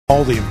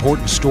All the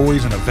important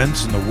stories and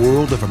events in the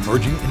world of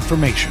emerging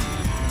information.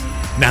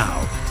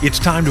 Now, it's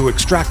time to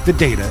extract the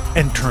data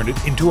and turn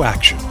it into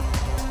action.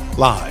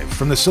 Live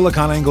from the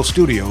SiliconAngle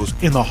studios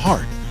in the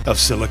heart of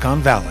Silicon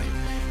Valley,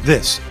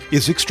 this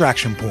is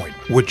Extraction Point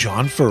with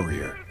John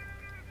Furrier.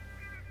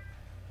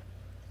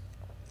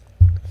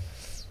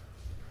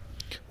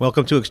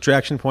 Welcome to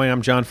Extraction Point.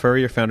 I'm John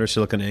Furrier, founder of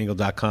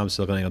SiliconAngle.com,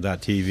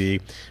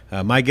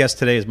 SiliconAngle.tv. My guest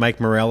today is Matt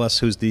Mireless,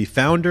 who's the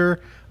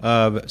founder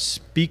of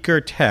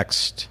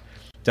SpeakerText.com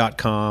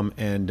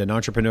and an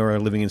entrepreneur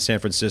living in San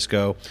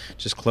Francisco.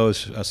 Just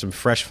closed some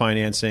fresh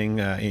financing,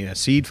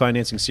 seed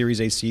financing,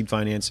 Series A seed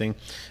financing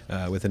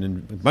with a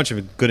bunch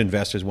of good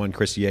investors. One,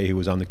 Chris Ye, who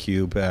was on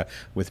theCUBE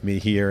with me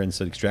here in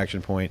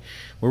Extraction Point,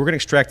 where we're going to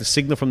extract the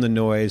signal from the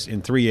noise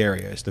in three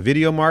areas: the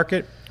video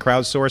market,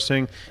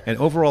 crowdsourcing, and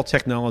overall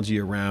technology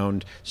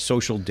around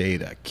social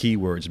data,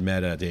 keywords,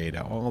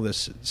 metadata, all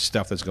this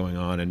stuff that's going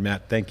on. And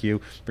Matt, thank you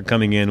for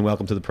coming in.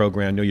 Welcome to the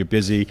program. I know you're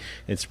busy.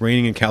 It's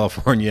raining in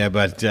California,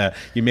 but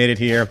you made it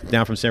here,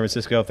 down from San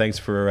Francisco. Thanks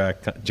for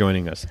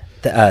joining us.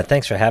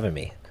 Thanks for having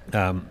me.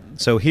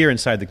 So here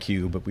inside the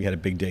Cube, we had a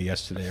big day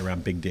yesterday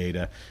around big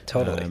data.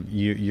 Totally.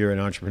 You're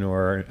an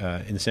entrepreneur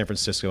in San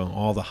Francisco and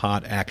all the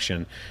hot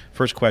action.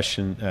 First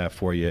question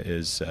for you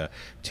is,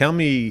 tell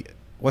me,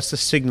 what's the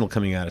signal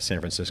coming out of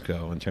San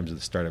Francisco in terms of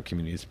the startup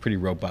community? It's pretty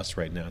robust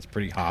right now. It's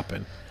pretty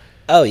hopping.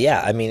 Oh,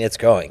 yeah. I mean, it's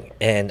growing.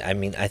 And I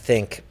mean, I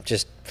think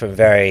just from a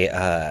very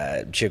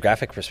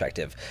geographic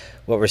perspective,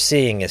 what we're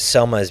seeing is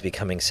Soma is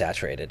becoming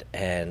saturated,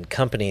 and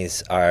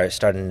companies are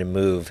starting to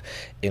move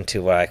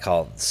into what I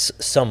call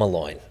Soma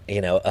loin,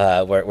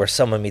 where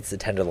Soma meets the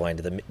tenderloin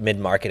to the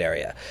mid-market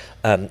area,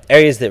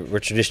 areas that were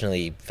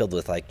traditionally filled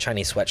with like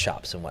Chinese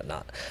sweatshops and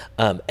whatnot.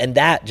 And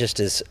that just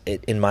is,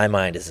 in my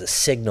mind, is a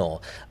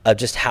signal of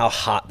just how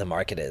hot the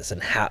market is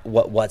and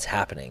what's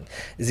happening.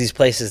 Is these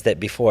places that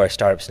before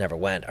startups never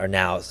went are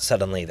now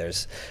suddenly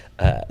there's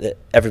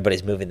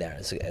everybody's moving there.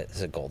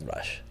 It's a gold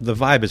rush. The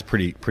vibe is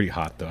pretty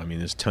hot, though. I mean,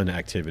 there's a ton of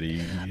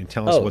activity. You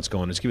tell us what's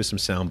going on. Just give us some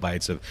sound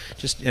bites of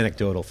just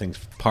anecdotal things,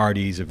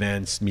 parties,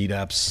 events,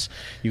 meetups.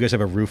 You guys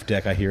have a roof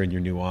deck, I hear, in your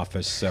new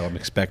office, so I'm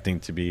expecting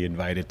to be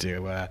invited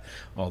to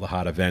all the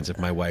hot events if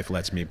my wife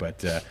lets me. But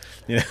tell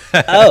us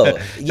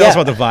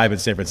about the vibe in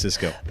San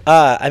Francisco.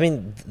 I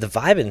mean, the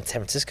vibe in San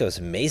Francisco is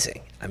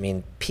amazing. I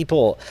mean,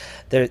 people,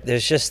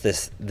 there's just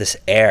this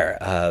air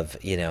of,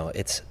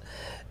 it's,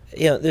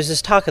 there's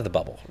this talk of the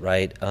bubble,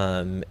 right?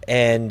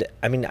 And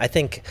I mean, I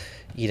think,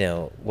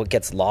 what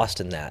gets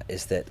lost in that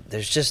is that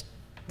there's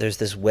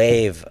this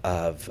wave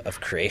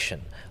of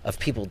creation, of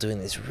people doing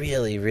these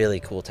really, really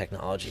cool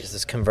technologies,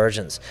 this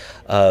convergence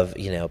of,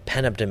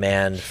 pent-up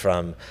demand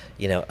from,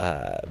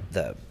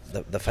 the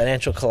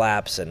financial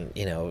collapse and,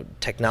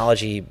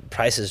 technology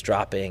prices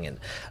dropping. And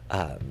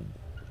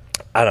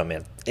I don't know,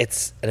 man.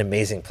 It's an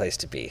amazing place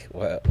to be.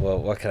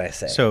 What can I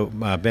say? So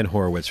Ben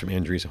Horowitz from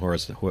Andreessen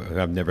Horowitz, who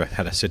I've never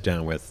had a sit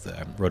down with,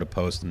 wrote a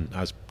post, and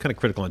I was kind of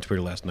critical on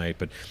Twitter last night,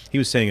 but he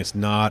was saying it's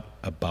not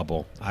a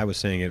bubble. I was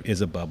saying it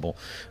is a bubble,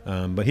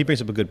 but he brings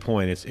up a good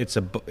point. It's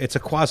a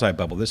quasi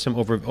bubble. There's some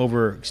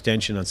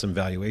overextension on some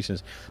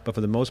valuations, but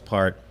for the most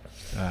part,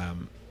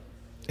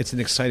 it's an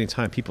exciting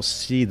time. People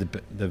see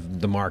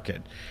the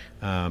market.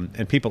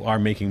 And people are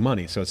making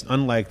money, so it's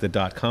unlike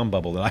the .com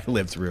bubble that I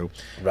lived through.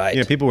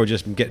 Right. People were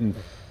just getting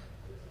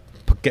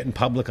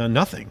public on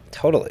nothing.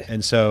 Totally.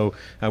 And so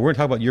we're going to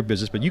talk about your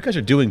business, but you guys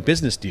are doing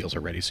business deals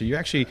already. So you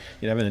actually,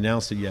 haven't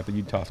announced it yet, but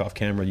you talked off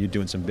camera. You're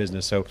doing some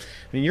business. So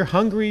you're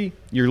hungry.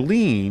 You're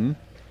lean.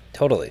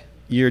 Totally.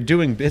 You're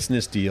doing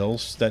business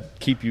deals that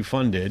keep you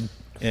funded.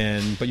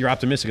 But you're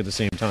optimistic at the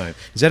same time.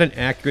 Is that an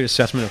accurate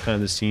assessment of kind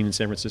of the scene in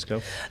San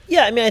Francisco?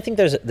 Yeah, I mean, I think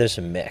there's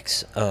a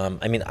mix.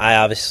 I mean, I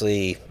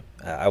obviously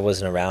I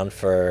wasn't around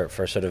for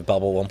sort of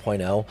bubble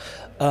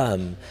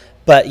 1.0,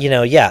 but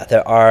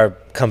there are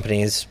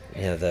companies,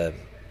 the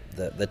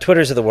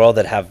Twitters of the world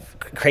that have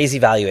crazy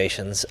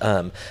valuations,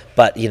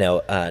 but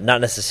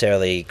not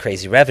necessarily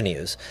crazy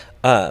revenues.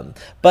 But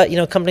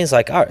companies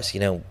like ours,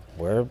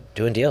 we're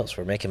doing deals.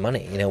 We're making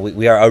money.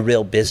 We are a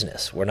real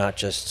business. We're not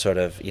just sort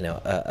of,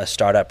 a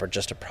startup or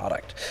just a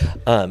product.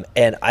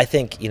 And I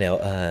think,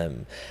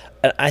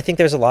 I think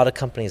there's a lot of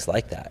companies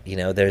like that.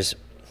 There's,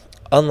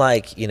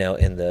 unlike, in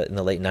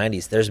the late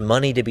 90s, there's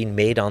money to be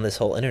made on this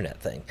whole internet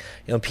thing.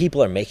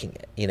 People are making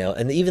it,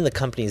 and even the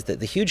companies,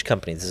 the huge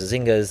companies, the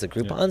Zyngas, the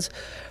Groupons,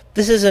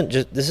 this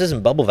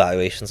isn't bubble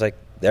valuations. Like,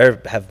 they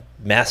have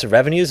massive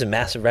revenues and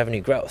massive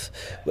revenue growth.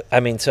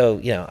 I mean,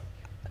 so,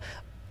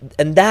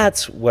 and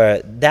that's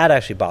where that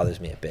actually bothers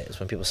me a bit, is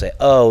when people say,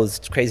 oh,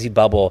 it's a crazy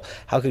bubble.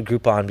 How could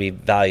Groupon be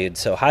valued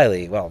so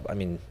highly? Well, I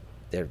mean,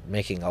 they're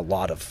making a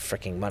lot of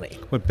freaking money.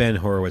 What Ben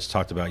Horowitz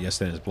talked about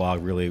yesterday in his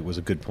blog really was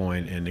a good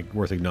point, and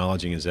worth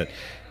acknowledging, is that,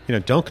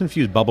 don't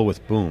confuse bubble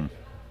with boom.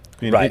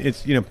 Right.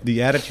 It's,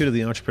 the attitude of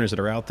the entrepreneurs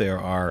that are out there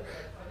are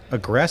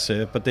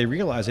aggressive, but they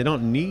realize they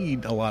don't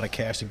need a lot of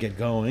cash to get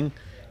going.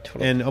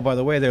 Totally. And, oh, by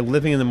the way, they're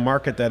living in the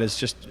market that is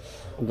just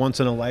once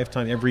in a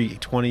lifetime, every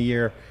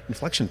 20-year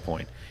inflection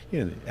point.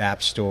 the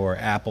App Store,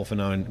 Apple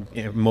phenomenon,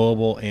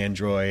 mobile,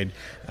 Android.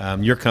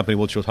 Your company,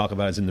 which we'll talk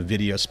about, is in the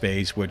video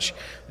space, which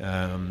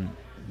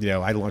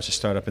I launched a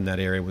startup in that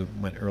area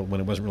when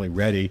it wasn't really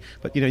ready.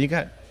 But you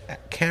got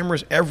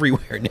cameras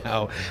everywhere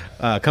now.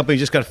 Company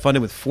just got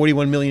funded with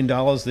 $41 million.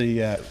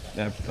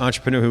 The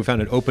entrepreneur who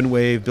founded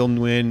OpenWave, Bill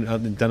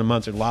Nguyen, done a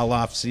month,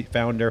 Lala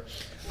founder,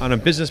 on a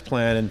business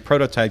plan and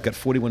prototype, got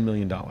 $41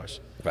 million.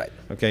 Right.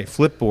 Okay.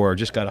 Flipboard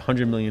just got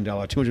 $100 million,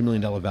 $200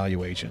 million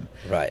valuation.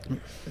 Right.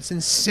 It's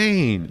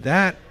insane.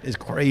 That is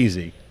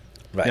crazy.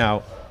 Right.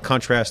 Now,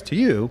 contrast to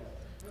you.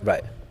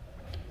 Right.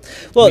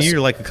 Well, you're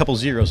like a couple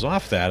zeros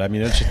off that. I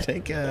mean, don't you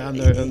think on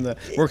the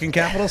working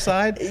capital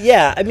side?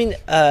 Yeah. I mean,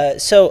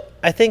 so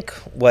I think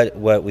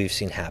what we've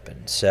seen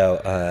happen is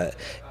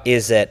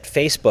that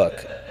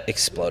Facebook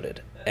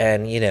exploded.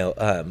 And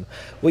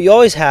what you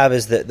always have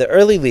is the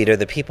early leader,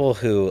 the people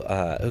who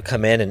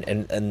come in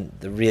and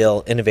the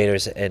real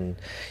innovators and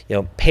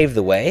pave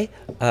the way.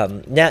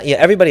 Now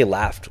everybody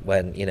laughed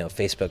when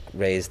Facebook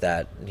raised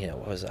that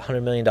what was it,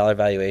 $100 million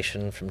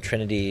valuation from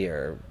Trinity,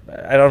 or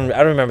I don't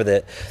remember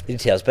the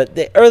details,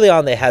 but early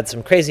on they had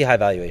some crazy high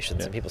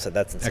valuations, and people said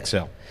that's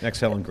insane.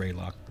 Excel and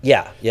Greylock.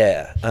 Yeah.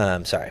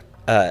 Sorry.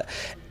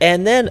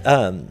 And then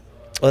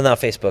well, now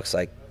Facebook's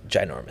like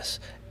ginormous.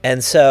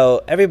 And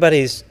so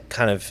everybody's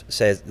kind of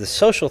says the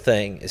social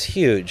thing is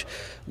huge.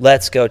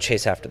 Let's go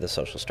chase after the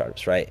social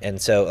startups, right?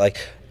 And so, like,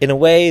 in a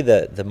way,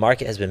 the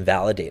market has been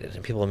validated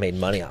and people have made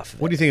money off of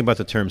it. What do you think about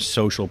the term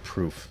social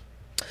proof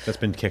that's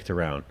been kicked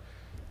around?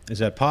 Is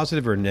that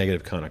positive or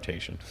negative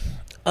connotation?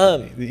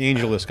 The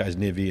AngelList guys,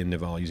 Nivi and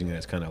Naval, using it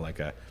as kind of like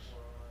a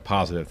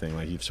positive thing.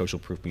 Like, social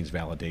proof means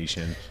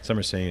validation. Some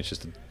are saying it's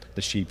just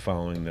the sheep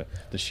following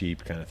the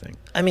sheep kind of thing.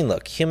 I mean,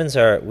 look, humans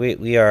are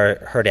we are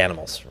herd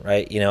animals,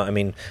 right?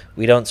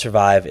 We don't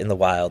survive in the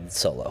wild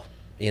solo.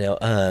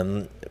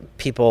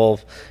 People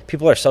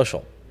are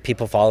social.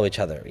 People follow each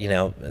other.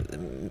 We're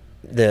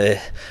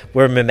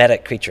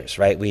mimetic creatures,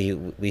 right?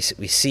 We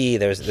see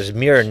there's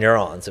mirror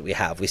neurons that we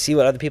have. We see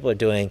what other people are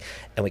doing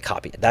and we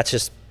copy it. That's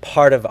just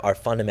part of our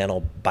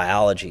fundamental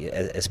biology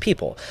as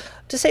people.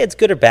 To say it's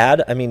good or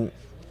bad, I mean,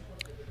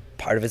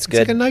 part of it's good.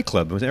 It's like a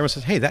nightclub. Everyone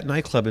says, hey, that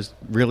nightclub is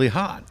really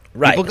hot.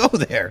 Right. People go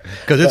there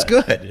because it's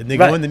good. And they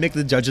go and they make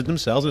the judge it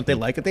themselves. And if they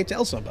like it, they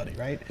tell somebody,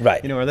 right?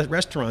 Right. Or that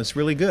restaurant's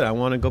really good. I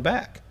want to go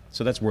back.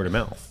 So that's word of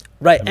mouth.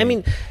 Right. I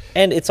mean,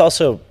 and it's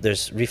also,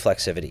 there's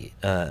reflexivity.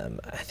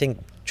 I think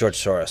George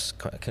Soros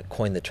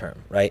coined the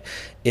term, right?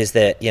 Is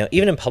that,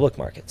 even in public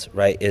markets,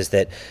 right, is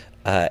that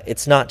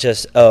it's not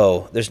just,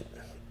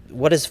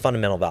 what is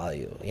fundamental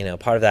value?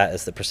 Part of that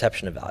is the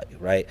perception of value,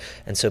 right?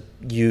 And so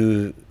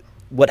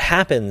what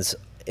happens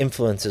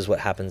influences what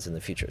happens in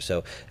the future.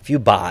 So if you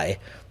buy,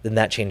 then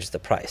that changes the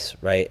price,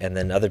 right? And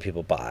then other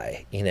people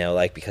buy,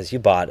 because you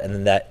bought, and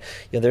then that,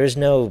 there is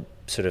no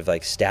sort of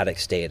like static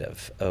state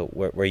of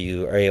where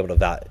you are able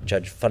to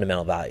judge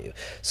fundamental value.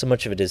 So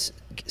much of it is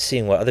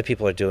seeing what other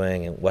people are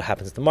doing and what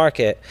happens in the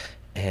market,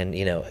 and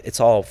it's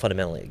all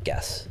fundamentally a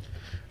guess.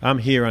 I'm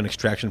here on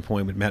Extraction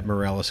Point with Matt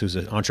Mireless, who's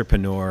an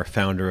entrepreneur,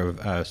 founder of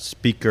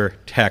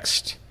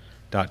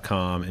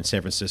SpeakerText.com in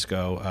San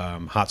Francisco,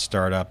 hot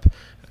startup,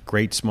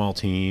 great small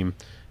team,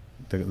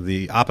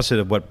 the opposite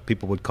of what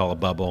people would call a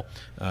bubble.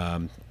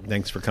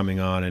 Thanks for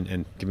coming on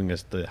and giving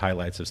us the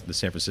highlights of the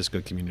San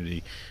Francisco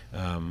community.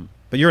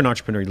 But you're an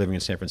entrepreneur living in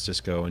San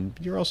Francisco, and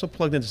you're also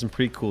plugged into some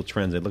pretty cool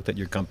trends. I looked at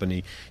your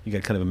company. You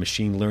got kind of a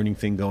machine learning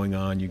thing going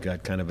on. You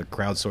got kind of a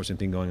crowdsourcing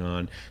thing going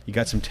on. You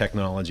got some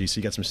technology, so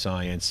you got some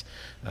science.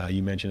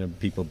 You mentioned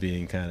people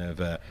being kind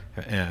of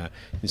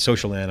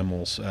social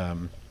animals.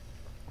 In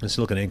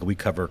SiliconAngle, we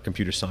cover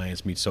computer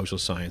science meets social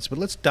science, but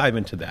let's dive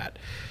into that.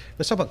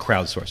 Let's talk about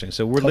crowdsourcing.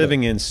 So we're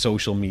living in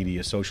social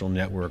media, social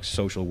networks,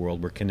 social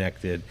world. We're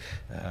connected.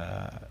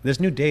 There's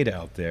new data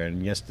out there,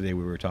 and yesterday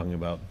we were talking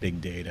about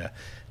big data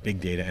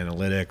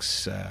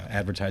analytics.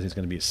 Advertising is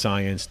going to be a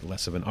science,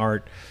 less of an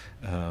art.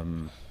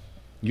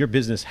 Your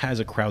business has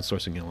a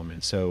crowdsourcing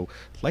element, so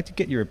I'd like to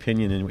get your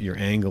opinion and what your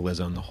angle is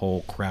on the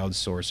whole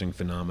crowdsourcing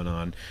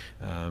phenomenon,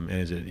 and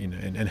is it,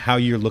 and how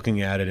you're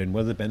looking at it, and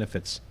what are the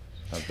benefits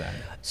of that?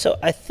 So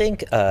I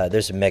think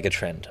there's a mega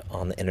trend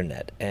on the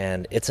internet,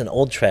 and it's an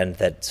old trend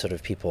that sort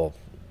of people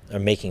are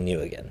making new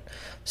again.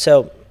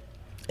 So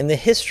in the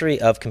history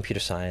of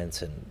computer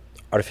science and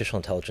artificial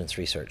intelligence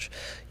research,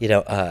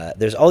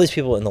 there's all these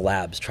people in the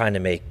labs trying to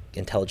make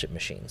intelligent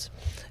machines,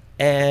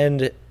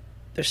 and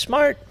they're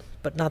smart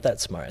but not that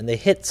smart, and they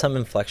hit some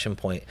inflection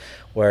point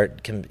where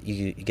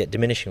you get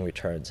diminishing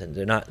returns, and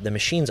the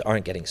machines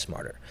aren't getting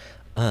smarter.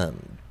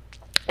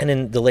 And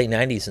in the late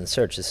 90s in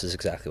search, this is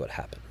exactly what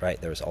happened,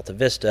 right? There was Alta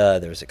Vista,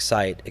 there was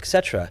Excite,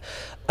 etc.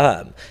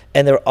 And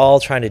they were all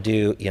trying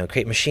to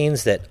create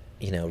machines that,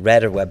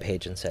 read a web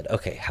page and said,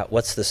 okay,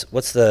 what's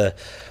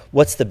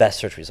the best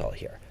search result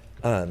here?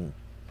 And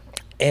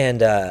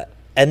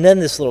then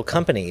this little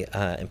company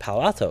in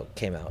Palo Alto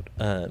came out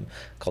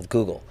called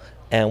Google.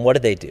 And what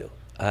did they do?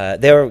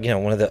 they were,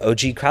 one of the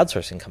OG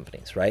crowdsourcing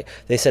companies, right?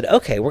 They said,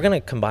 okay, we're going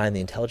to combine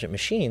the intelligent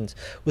machines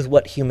with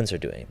what humans are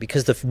doing,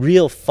 because the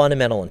real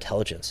fundamental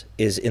intelligence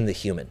is in the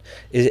human.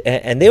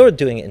 And they were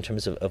doing it in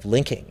terms of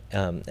linking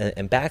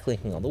and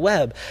backlinking on the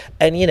web.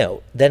 And,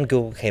 then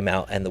Google came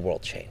out and the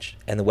world changed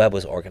and the web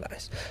was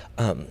organized.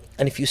 And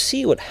if you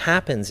see what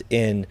happens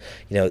in,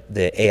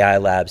 the AI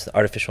labs, the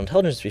artificial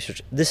intelligence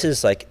research, this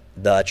is like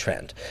the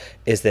trend,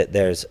 is that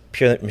there's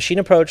pure machine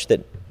approach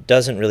that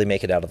doesn't really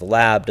make it out of the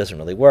lab, doesn't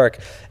really work,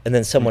 and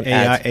then someone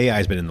adds... AI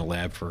has been in the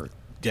lab for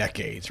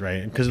decades,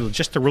 right? Because it was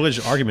just the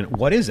religious argument,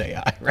 what is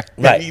AI, right?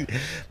 Right.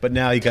 But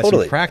now you got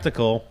some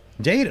practical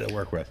data to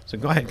work with. So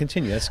go ahead and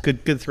continue. That's a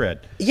good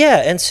thread. Yeah,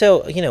 and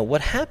so,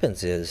 what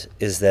happens is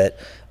that,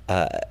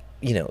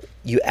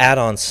 you add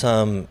on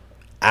some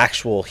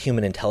actual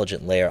human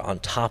intelligent layer on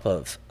top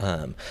of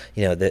the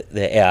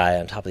AI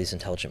on top of these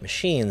intelligent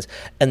machines,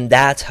 and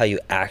that's how you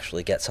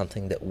actually get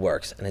something that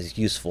works and is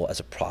useful as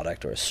a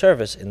product or a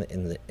service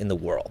in the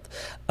world.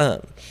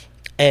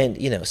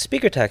 And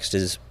speaker text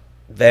is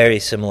very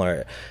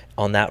similar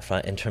on that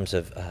front in terms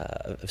of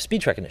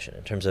speech recognition,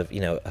 in terms of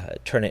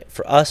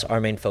for us, our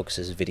main focus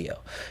is video.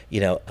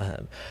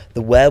 The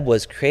web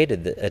was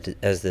created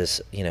as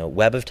this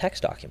web of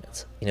text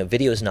documents.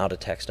 Video is not a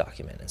text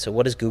document, and so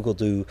what does Google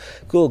do?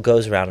 Google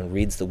goes around and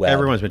reads the web.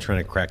 Everyone's been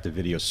trying to crack the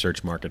video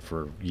search market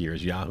for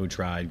years. Yahoo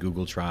tried,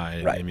 Google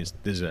tried. Right. I mean,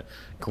 there's a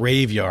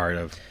graveyard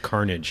of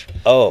carnage.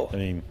 Oh, I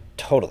mean,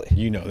 totally.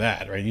 You know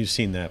that, right? You've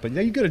seen that, but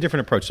you got a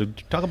different approach. So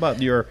talk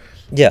about your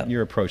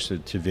approach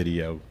to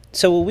video.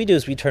 So what we do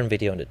is we turn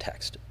video into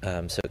text,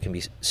 so it can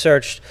be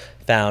searched,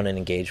 found, and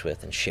engaged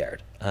with, and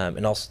shared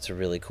in all sorts of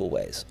really cool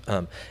ways.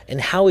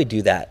 And how we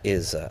do that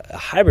is a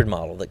hybrid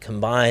model that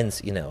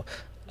combines,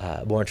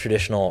 more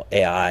traditional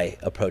AI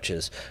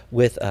approaches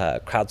with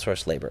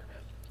crowdsourced labor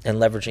and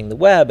leveraging the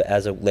web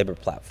as a labor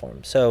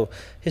platform. So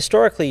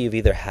historically, you've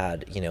either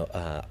had,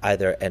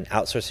 either an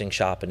outsourcing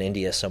shop in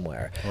India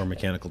somewhere, or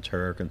Mechanical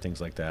Turk and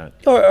things like that,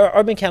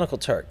 or Mechanical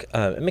Turk.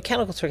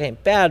 Mechanical Turk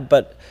ain't bad,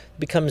 but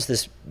becomes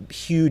this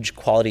huge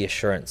quality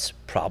assurance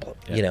problem.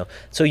 Yeah.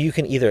 So you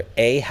can either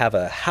have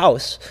a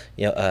house,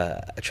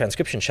 a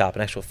transcription shop,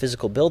 an actual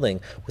physical building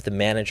with a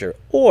manager,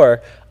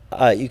 or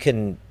you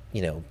can,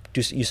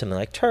 use something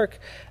like Turk,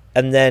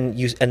 and then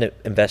you end up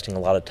investing a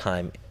lot of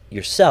time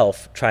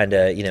yourself trying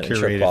to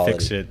ensure quality,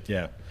 fix it,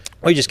 yeah,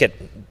 or you just get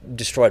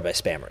destroyed by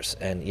spammers,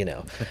 and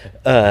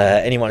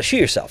and you want to shoot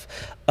yourself.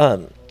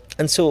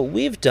 And so what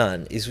we've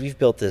done is we've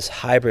built this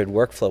hybrid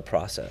workflow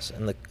process,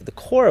 and the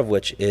core of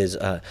which is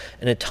an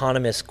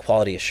autonomous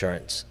quality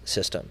assurance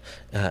system,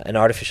 an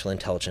artificial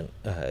intelligent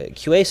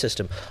QA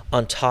system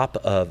on top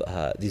of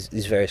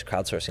these various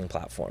crowdsourcing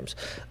platforms.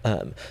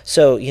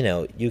 So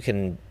you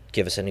can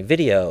give us any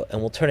video,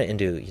 and we'll turn it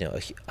into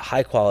a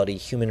high quality,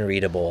 human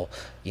readable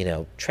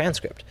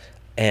transcript,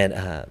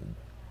 and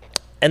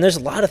there's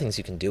a lot of things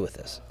you can do with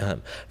this.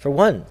 For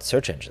one,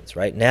 search engines.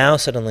 Right now,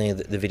 suddenly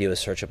the video is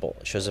searchable.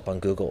 It shows up on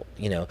Google.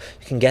 You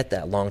can get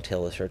that long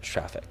tail of search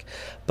traffic.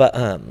 But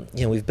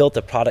we've built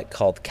a product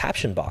called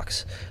Caption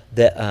Box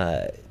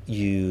that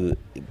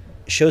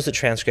shows the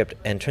transcript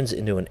and turns it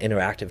into an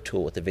interactive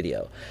tool with the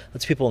video.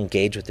 Lets people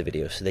engage with the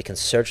video so they can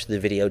search the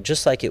video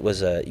just like it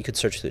was you could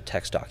search through a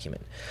text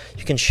document.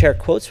 You can share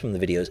quotes from the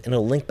videos, and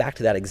it'll link back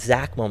to that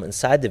exact moment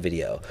inside the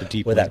video. The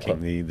deep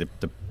linking,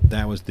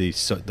 that was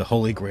the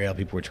holy grail.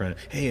 People were trying to,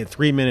 hey, at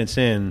 3 minutes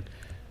in,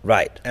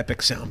 right, epic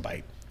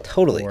soundbite.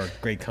 Totally. Or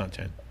great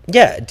content.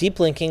 Yeah, deep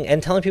linking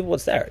and telling people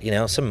what's there.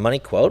 Some money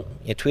quote,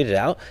 you tweet it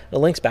out, it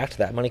links back to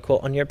that money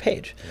quote on your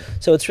page.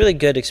 So it's really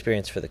good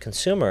experience for the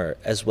consumer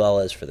as well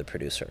as for the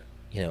producer.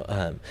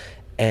 And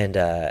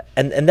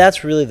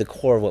that's really the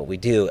core of what we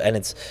do. And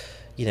it's,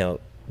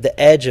 the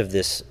edge of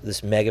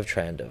this mega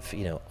trend of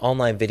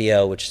online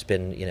video, which has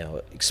been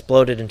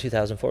exploded in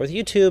 2004 with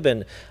YouTube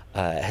and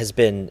has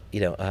been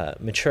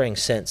maturing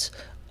since.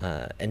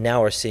 And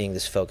now we're seeing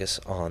this focus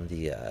on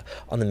the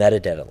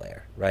metadata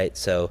layer, right?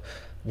 So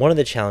one of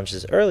the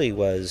challenges early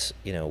was,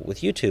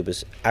 with YouTube,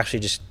 is actually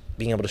just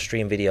being able to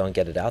stream video and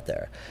get it out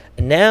there.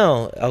 And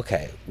now,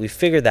 okay, we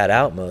figured that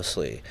out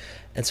mostly.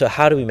 And so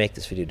how do we make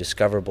this video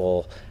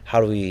discoverable? How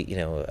do we,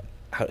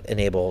 how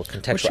enable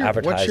contextual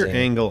advertising? What's your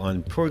angle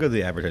on, before we go to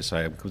the advertising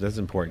side, because that's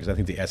important, because I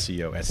think the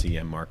SEO,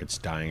 SEM market's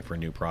dying for a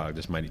new product.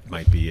 This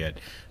might be it.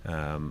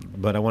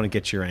 But I want to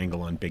get your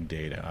angle on big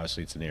data.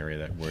 Obviously, it's an area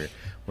that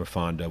we're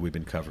fond of. We've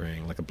been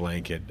covering like a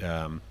blanket,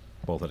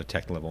 both at a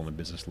tech level and a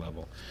business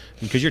level,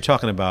 because you're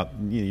talking about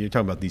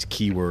these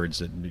keywords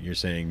that you're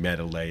saying,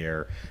 meta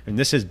layer, and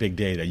this is big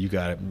data. You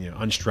got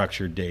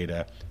unstructured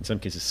data, in some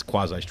cases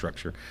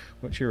quasi-structured.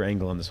 What's your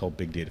angle on this whole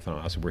big data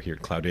phenomenon? Also, we're here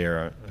at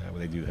Cloudera, where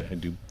they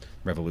do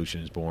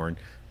Revolution is born.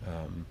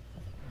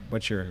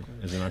 As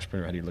an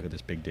entrepreneur, how do you look at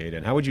this big data,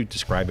 and how would you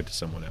describe it to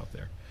someone out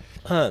there?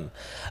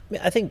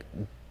 I think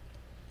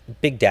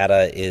big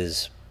data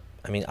is,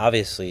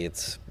 obviously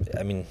it's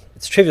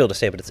trivial to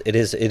say, but it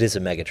is a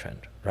mega trend,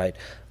 right?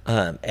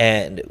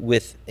 And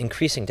with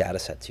increasing data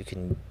sets, you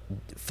can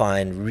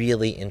find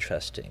really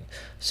interesting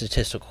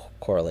statistical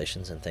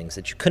correlations and things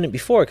that you couldn't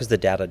before because the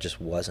data just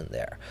wasn't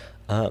there.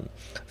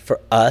 For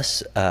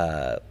us,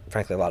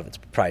 frankly, a lot of it's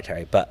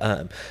proprietary,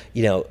 but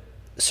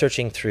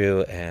searching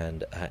through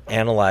and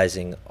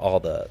analyzing all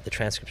the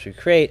transcripts we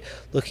create,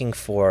 looking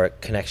for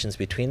connections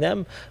between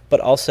them, but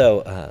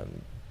also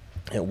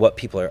what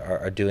people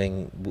are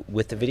doing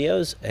with the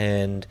videos,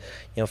 and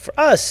for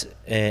us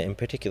in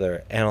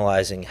particular,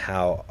 analyzing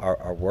how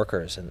our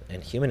workers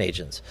and human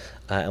agents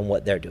and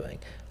what they're doing,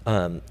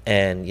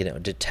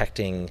 and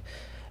detecting.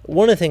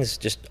 One of the things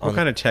what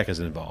kind of tech is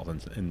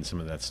involved in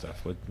some of that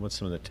stuff? What's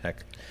some of the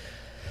tech?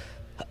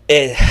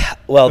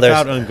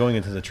 Without going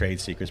into the trade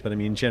secrets, but I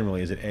mean,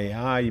 generally, is it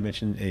AI? You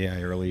mentioned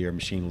AI earlier,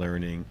 machine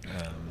learning.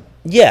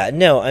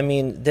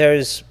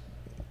 There's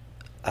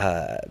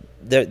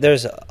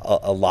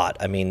a lot.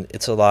 I mean,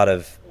 it's a lot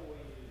of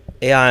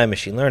AI,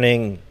 machine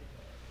learning,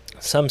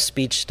 some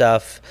speech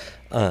stuff,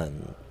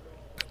 and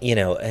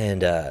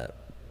the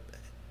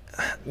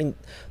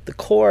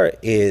core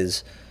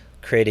is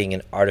creating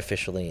an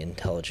artificially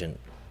intelligent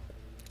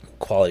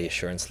quality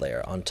assurance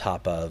layer on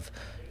top of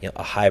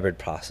a hybrid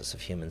process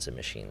of humans and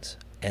machines,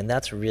 and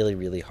that's really,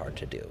 really hard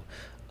to do.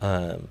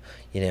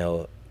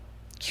 QA.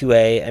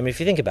 I mean, if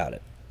you think about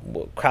it,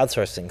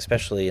 crowdsourcing,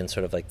 especially in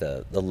sort of like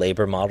the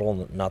labor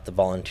model, not the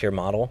volunteer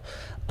model,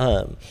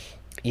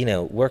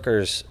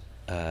 workers,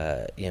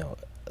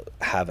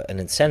 have an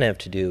incentive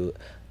to do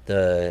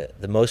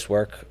the most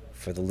work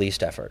for the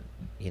least effort,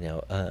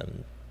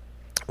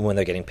 when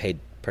they're getting paid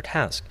per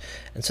task.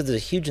 And so there's a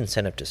huge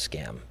incentive to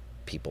scam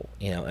people,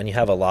 and you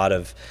have a lot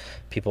of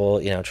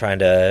people, trying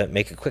to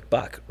make a quick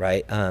buck,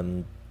 right?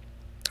 And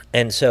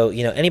so,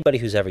 anybody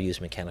who's ever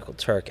used Mechanical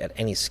Turk at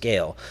any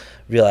scale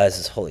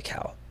realizes, holy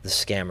cow, the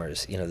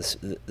scammers,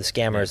 the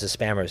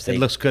spammers. It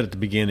looks good at the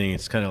beginning.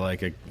 It's kind of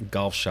like a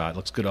golf shot. It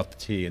looks good off the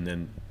tee, and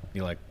then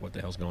you're like, what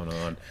the hell's going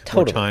on?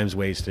 Totally. More time's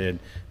wasted.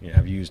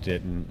 I've used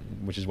it, and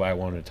which is why I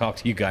wanted to talk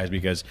to you guys,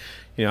 because,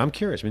 I'm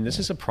curious. I mean, this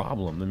is a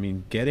problem. I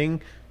mean,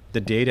 getting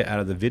the data out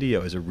of the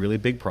video is a really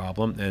big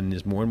problem, and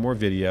there's more and more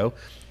video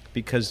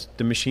because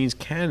the machines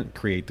can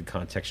create the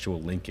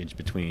contextual linkage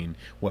between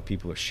what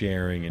people are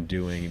sharing and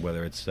doing,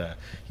 whether it's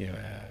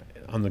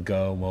on the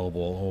go,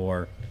 mobile,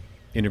 or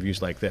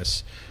interviews like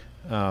this.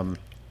 But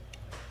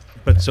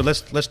so let's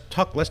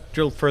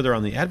drill further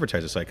on the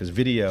advertiser side, because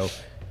video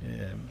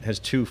has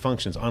two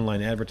functions.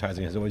 Online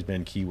advertising has always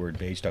been keyword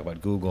based. Talk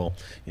about Google,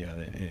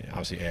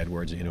 obviously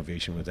AdWords and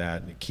innovation with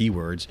that. And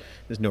keywords,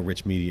 there's no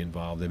rich media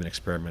involved. They've been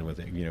experimenting with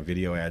it.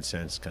 Video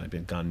AdSense kind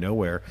of gone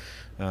nowhere.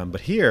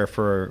 But here,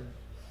 for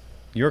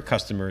your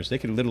customers, they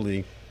could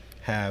literally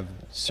have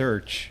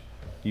search,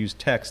 use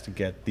text to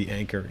get the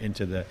anchor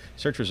into the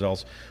search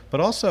results. But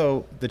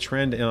also the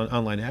trend in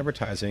online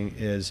advertising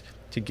is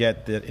to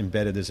get that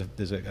embedded.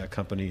 There's a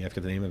company,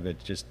 after the name of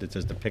it, just that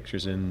does the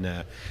pictures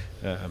and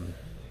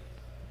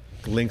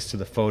links to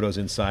the photos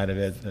inside of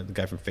it. The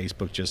guy from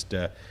Facebook just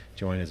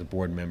joined as a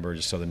board member.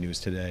 Just saw the news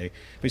today.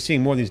 We're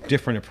seeing more of these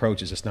different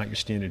approaches. It's not your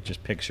standard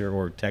just picture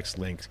or text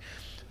links.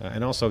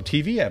 And also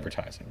TV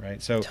advertising,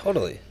 right? So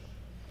totally.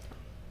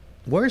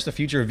 Where's the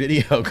future of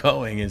video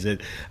going? Is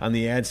it on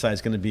the ad side?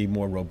 Is going to be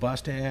more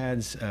robust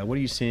ads? What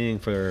are you seeing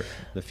for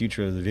the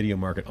future of the video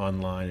market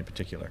online in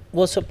particular?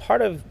 Well,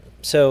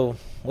 so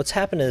what's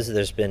happened is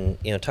there's been,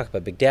 talk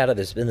about big data,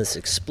 there's been this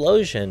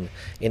explosion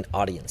in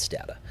audience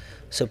data.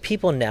 So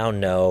people now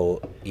know,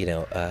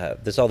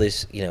 there's all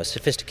these,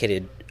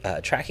 sophisticated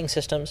tracking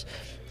systems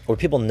where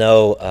people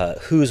know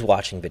who's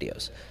watching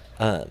videos.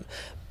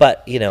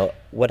 But,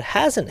 what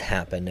hasn't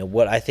happened, and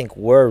what I think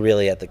we're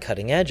really at the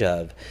cutting edge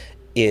of,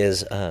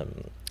 is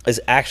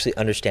actually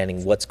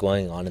understanding what's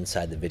going on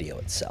inside the video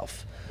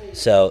itself.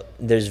 So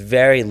there's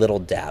very little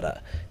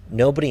data.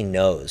 Nobody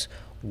knows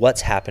what's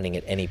happening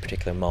at any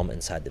particular moment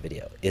inside the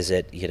video. Is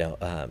it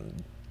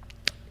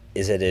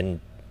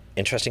an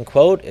interesting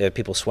quote? Are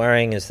people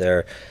swearing? Is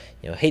there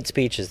hate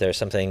speech? Is there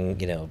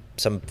something,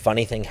 some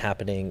funny thing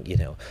happening?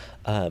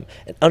 And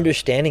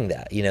understanding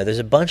that, there's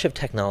a bunch of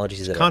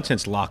technologies that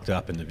content's locked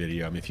up in the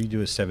video. I mean, if you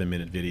do a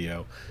 7-minute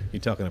video, you're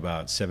talking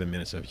about 7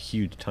 minutes of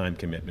huge time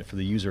commitment for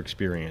the user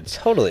experience.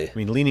 Totally. I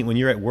mean, when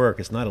you're at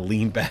work, it's not a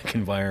lean back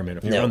environment.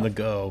 If you're on the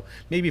go,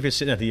 maybe if you're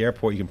sitting at the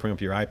airport, you can bring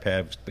up your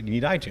iPad, but you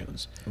need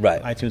iTunes.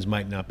 Right. iTunes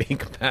might not be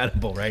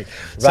compatible, right?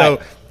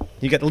 So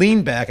you got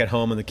lean back at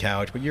home on the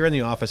couch, but you're in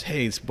the office.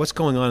 Hey, what's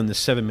going on in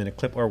this 7-minute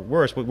clip? Or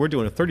worse, we're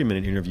doing a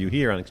 30-minute interview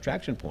here on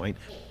Extraction Point.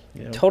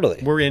 Totally.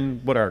 We're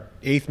in, our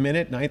 8th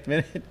minute, 9th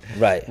minute?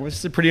 Right. This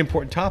is a pretty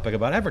important topic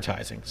about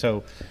advertising.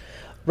 So,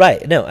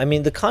 right. No, I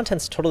mean, the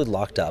content's totally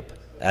locked up,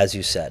 as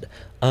you said.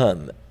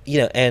 And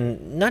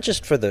not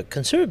just for the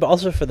consumer, but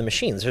also for the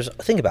machines.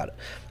 Think about it.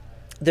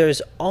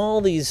 There's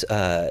all these,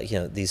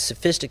 these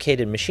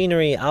sophisticated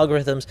machinery,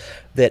 algorithms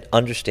that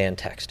understand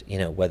text,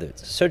 whether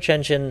it's a search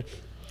engine,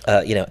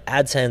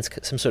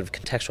 AdSense, some sort of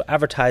contextual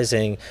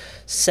advertising,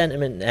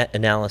 sentiment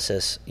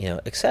analysis,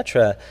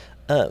 etc.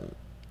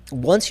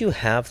 Once you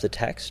have the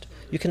text,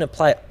 you can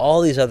apply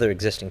all these other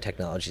existing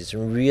technologies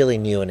in really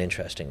new and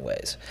interesting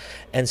ways.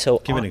 And so,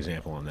 give an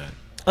example on that.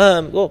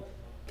 Well,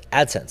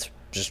 AdSense,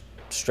 just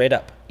straight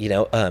up.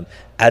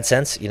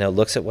 AdSense,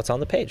 looks at what's on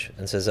the page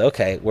and says,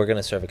 okay, we're going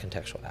to serve a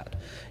contextual ad.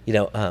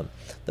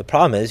 The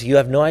problem is you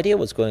have no idea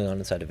what's going on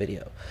inside a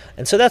video.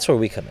 And so that's where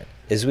we come in,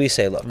 is we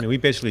say, look. We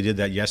basically did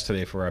that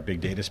yesterday for our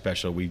big data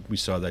special. We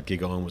saw that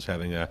GigaOwn was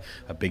having a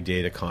big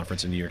data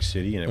conference in New York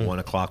City, and at 1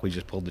 o'clock we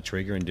just pulled the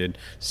trigger and did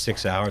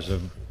 6 hours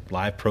of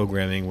live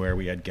programming where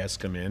we had guests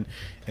come in,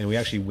 and we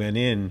actually went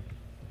in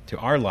to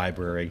our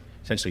library,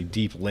 essentially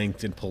deep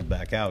linked and pulled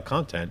back out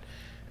content.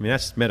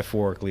 That's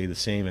metaphorically the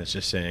same as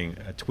just saying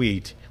a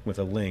tweet with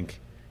a link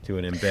to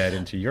an embed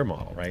into your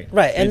model, right?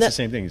 Right. And it's the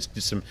same thing. It's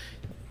just some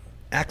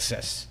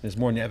access. There's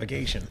more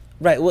navigation.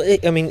 Right. Well,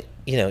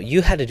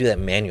 you had to do that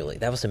manually.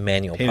 That was a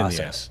manual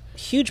process.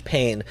 Huge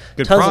pain.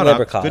 Good tons product, of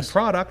labor costs. Good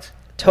product.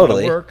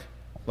 Totally. A lot of work.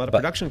 A lot of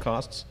production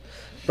costs.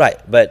 Right.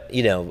 But,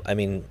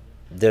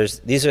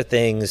 these are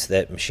things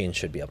that machines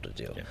should be able to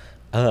do.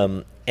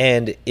 Yeah.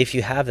 And if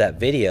you have that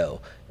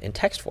video in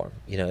text form,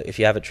 if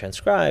you have it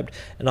transcribed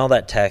and all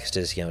that text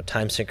is,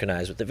 time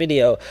synchronized with the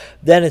video,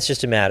 then it's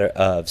just a matter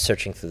of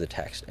searching through the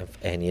text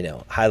and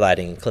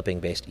highlighting and clipping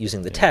based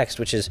using the text,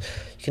 which is,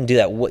 you can do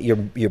that. What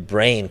your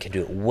brain can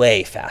do it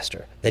way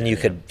faster than you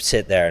could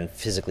sit there and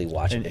physically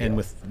watch it. And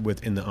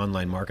within the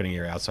online marketing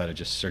area, outside of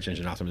just search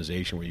engine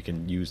optimization, where you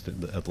can use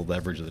the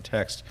leverage of the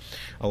text,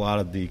 a lot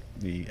of the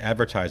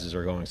advertisers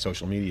are going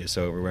social media.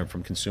 So we went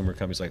from consumer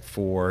companies like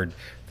Ford,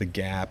 The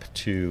Gap,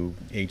 to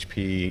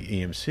HP,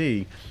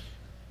 EMC.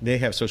 They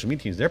have social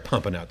media teams. They're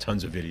pumping out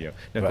tons of video.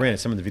 Now, granted,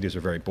 some of the videos are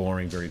very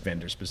boring, very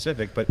vendor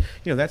specific, but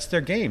that's their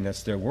game.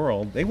 That's their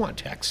world. They want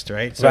text,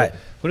 right? So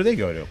who do they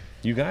go to?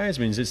 You guys?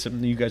 Is this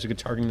something you guys are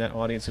targeting that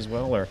audience as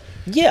well, or?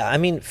 Yeah,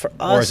 for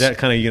us. Or is that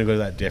kind of, you're going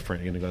to go to that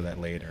different? You're going to go to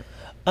that later?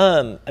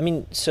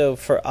 So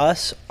for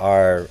us,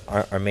 our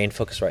main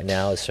focus right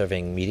now is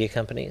serving media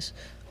companies.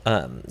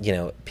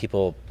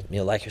 People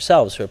like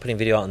yourselves who are putting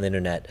video out on the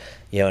internet,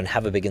 and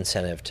have a big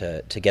incentive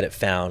to get it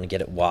found, get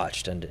it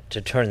watched, and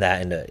to turn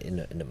that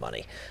into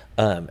money.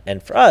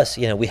 And for us,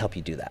 we help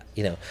you do that.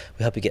 We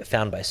help you get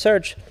found by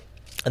search,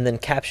 and then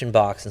Caption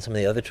Box and some of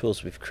the other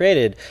tools we've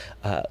created,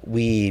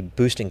 we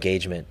boost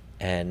engagement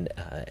and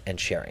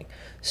sharing.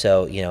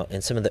 So,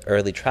 in some of the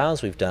early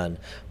trials we've done,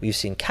 we've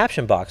seen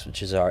Caption Box,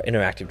 which is our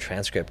interactive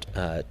transcript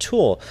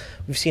tool,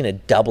 we've seen a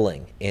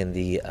doubling in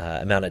the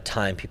amount of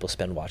time people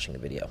spend watching a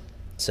video.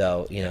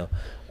 So,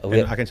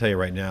 I can tell you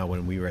right now,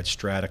 when we were at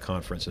Strata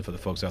Conference, and for the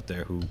folks out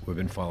there who have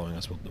been following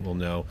us will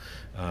know,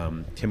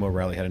 Tim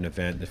O'Reilly had an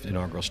event, the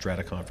inaugural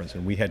Strata Conference,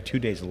 and we had 2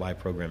 days of live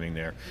programming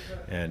there.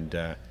 And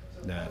the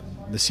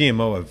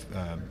CMO of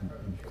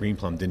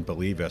Greenplum didn't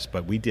believe us,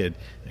 but we did,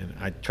 and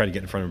I tried to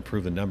get in front of him and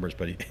prove the numbers,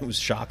 but it was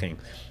shocking.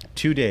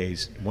 2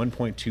 days,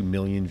 1.2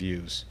 million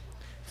views,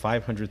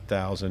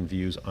 500,000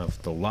 views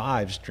of the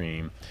live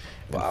stream,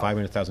 and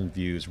 500,000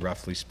 views,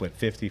 roughly split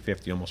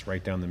 50-50, almost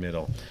right down the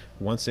middle.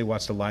 Once they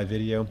watched the live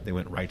video, they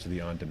went right to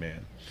the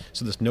on-demand.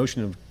 So this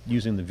notion of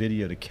using the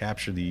video to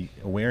capture the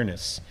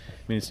awareness,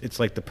 it's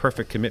like the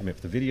perfect commitment.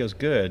 If the video's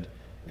good,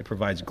 it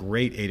provides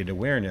great aided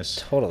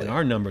awareness. Totally. And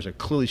our numbers are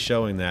clearly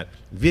showing that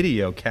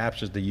video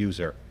captures the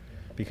user,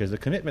 because the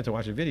commitment to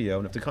watch a video,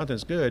 and if the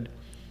content's good,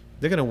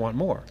 they're going to want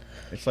more.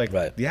 It's like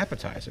the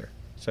appetizer.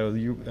 So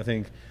I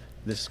think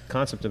this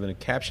concept of a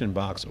caption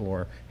box,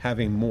 or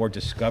having more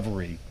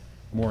discovery,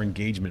 more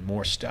engagement,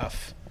 more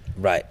stuff,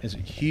 is a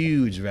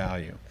huge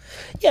value.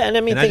 Yeah, and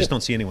I just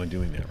don't see anyone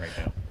doing that right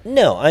now.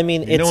 No,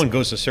 no one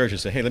goes to search and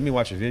say, "Hey, let me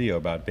watch a video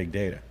about big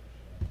data."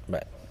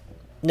 Right.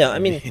 No,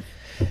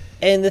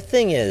 and the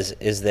thing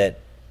is that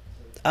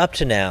up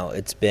to now,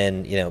 it's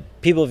been,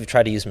 people have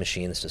tried to use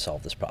machines to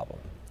solve this problem,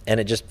 and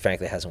it just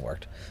frankly hasn't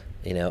worked.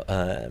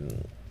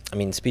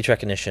 Speech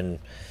recognition,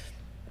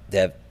 they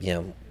have,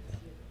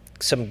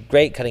 some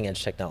great cutting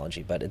edge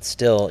technology, but it's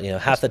still,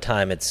 half the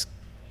time it's,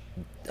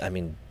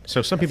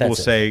 So some people will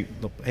say,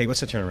 "Hey, what's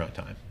the turnaround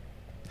time?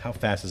 How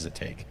fast does it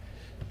take?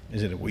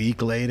 Is it a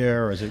week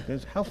later, or is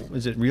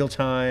it real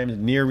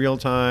time, near real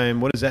time?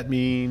 What does that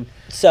mean?"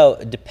 So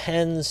it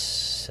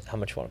depends how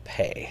much you want to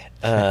pay.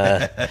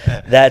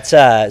 That's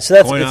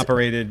coin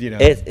operated,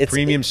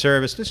 premium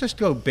service. Let's just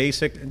go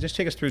basic and just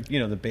take us through,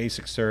 the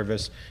basic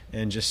service,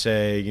 and just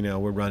say,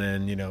 we're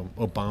running,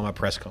 Obama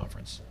press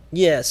conference.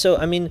 Yeah. So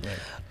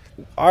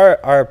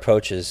our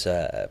approach is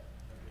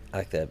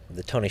like the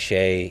Tony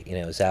Hsieh,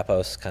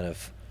 Zappos kind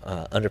of.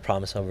 Under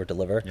promise, over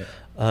deliver. Yeah.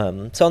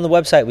 So on the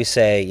website we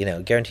say,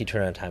 guaranteed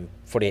turnaround time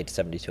 48 to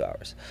 72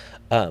 hours,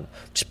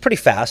 which is pretty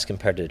fast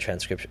compared to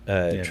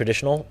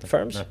traditional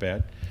firms. Not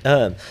bad.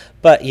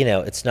 But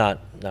it's not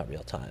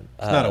real time.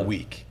 It's not a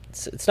week.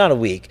 It's not a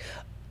week.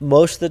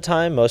 Most of the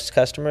time, most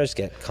customers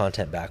get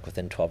content back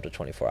within 12 to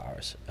 24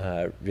 hours,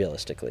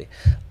 realistically.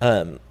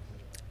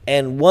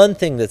 And one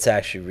thing that's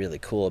actually really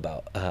cool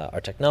about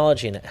our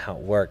technology and how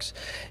it works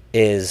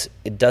is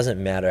it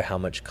doesn't matter how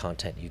much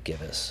content you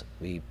give us.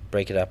 We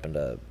break it up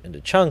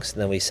into chunks,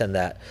 and then we send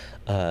that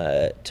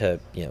to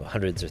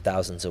hundreds or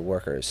thousands of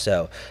workers.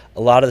 So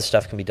a lot of the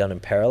stuff can be done in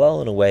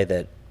parallel in a way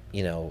that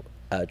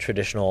a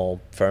traditional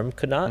firm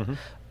could not.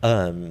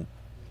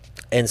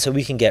 And so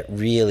we can get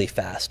really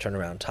fast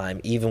turnaround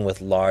time, even with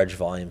large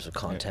volumes of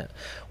content,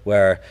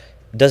 where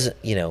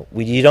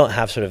you don't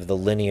have sort of the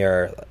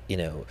linear,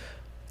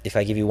 if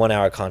I give you 1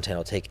 hour content,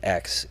 it'll take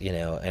X,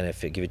 and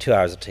if I give you 2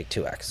 hours, it'll take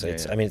 2X. So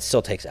it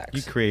still takes X.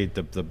 You create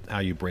the how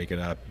you break it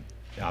up,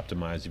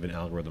 optimize even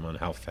algorithm on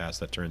how fast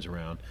that turns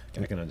around.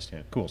 I can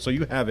understand. Cool. So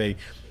you have a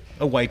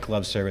white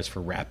glove service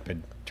for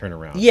rapid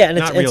turnaround. Yeah, and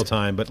not real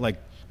time, but like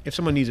if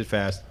someone needs it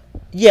fast.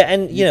 Yeah,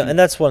 and and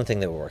that's one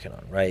thing that we're working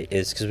on, right?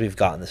 Is because we've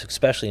gotten this,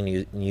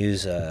 especially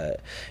news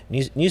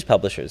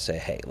publishers say,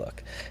 hey,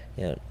 look,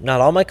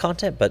 not all my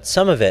content, but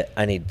some of it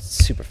I need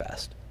super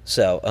fast.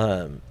 So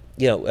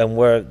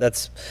and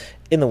that's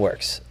in the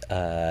works.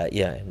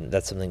 And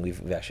that's something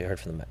we've actually heard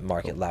from the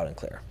market loud and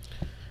clear.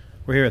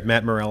 We're here with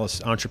Matt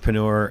Mireless,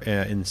 entrepreneur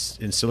in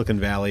Silicon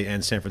Valley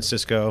and San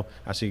Francisco.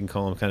 Actually, you can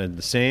call them kind of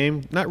the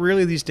same. Not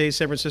really these days.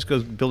 San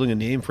Francisco's building a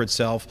name for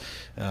itself.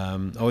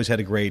 Always had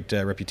a great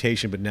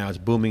reputation, but now it's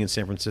booming in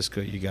San Francisco.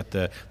 You got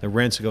the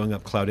rents going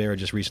up. Cloudera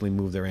just recently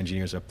moved their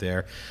engineers up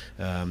there,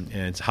 and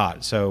it's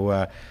hot.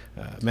 So,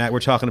 Matt,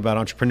 we're talking about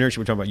entrepreneurship.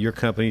 We're talking about your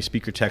company,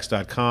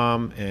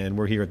 SpeakerText.com, and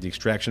we're here at the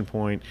extraction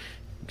point,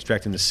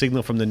 extracting the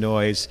signal from the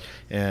noise.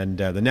 And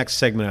the next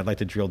segment I'd like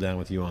to drill down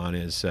with you on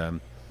is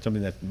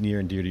something that's near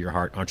and dear to your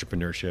heart: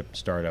 entrepreneurship,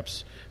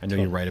 startups. I know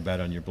you write about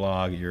it on your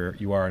blog.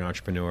 You are an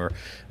entrepreneur.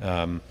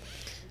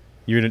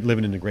 You're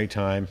living in a great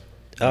time.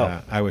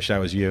 I wish I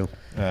was you,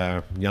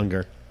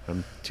 younger.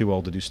 I'm too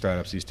old to do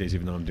startups these days,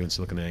 even though I'm doing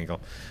SiliconAngle.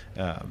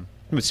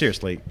 But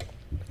seriously,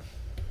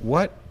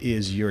 what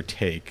is your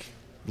take?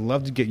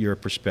 Love to get your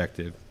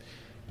perspective,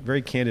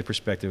 very candid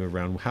perspective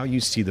around how you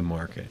see the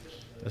market.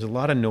 There's a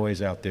lot of noise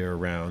out there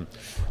around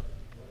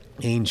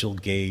Angel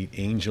Gate,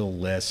 Angel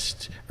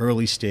List,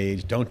 early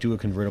stage, don't do a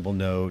convertible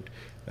note.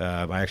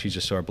 I actually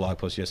just saw a blog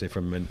post yesterday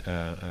from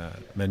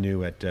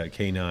Manu at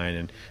K9,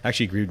 and I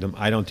actually agreed with them.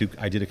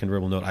 I did a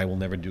convertible note. I will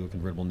never do a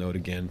convertible note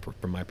again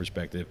from my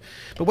perspective.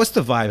 But what's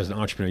the vibe as an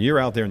entrepreneur? You're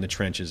out there in the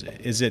trenches.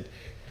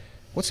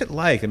 What's it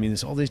like? I mean,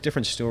 there's all these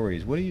different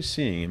stories. What are you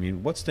seeing? I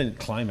mean, what's the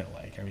climate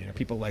like? I mean, are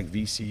people like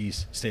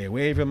VCs stay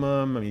away from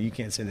them? I mean, you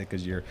can't say that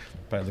because you're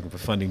probably looking for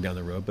funding down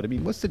the road. But I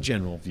mean, what's the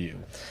general view?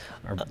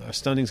 Are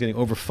fundings getting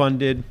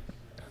overfunded?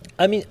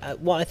 I mean,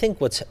 I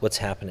think what's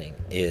happening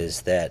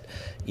is that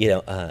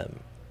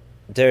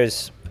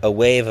there's a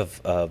wave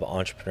of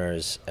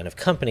entrepreneurs and of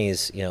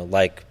companies,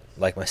 like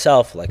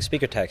myself, like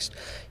SpeakerText.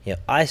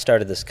 I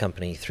started this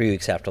company 3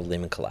 weeks after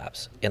Lehman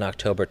collapse in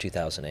October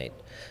 2008.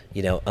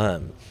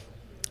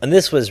 And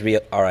this was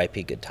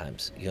RIP good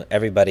times.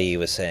 Everybody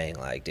was saying,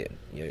 like, dude,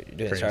 you're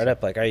doing a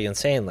startup? Like, are you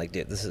insane? Like,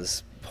 dude, this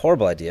is a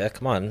horrible idea.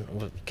 Come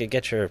on,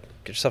 get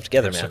yourself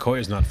together, man.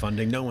 Sequoia's not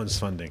funding. No one's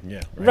funding.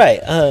 Yeah. Right.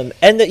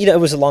 And it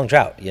was a long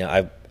drought.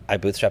 I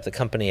bootstrapped the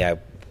company. I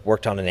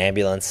worked on an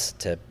ambulance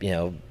to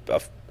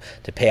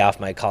pay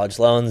off my college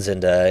loans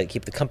and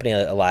keep the company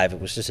alive.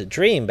 It was just a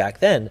dream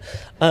back then.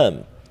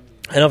 And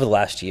over the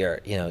last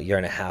year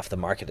and a half, the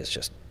market has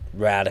just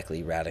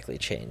radically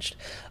changed.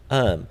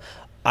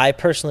 I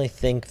personally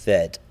think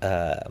that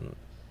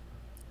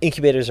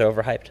incubators are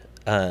overhyped.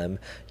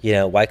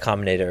 Y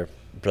Combinator,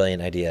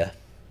 brilliant idea.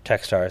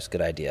 Techstars,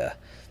 good idea.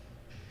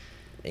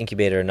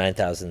 Incubator,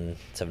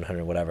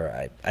 9,700,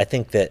 whatever. I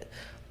think that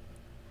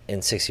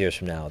in 6 years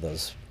from now,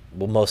 those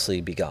will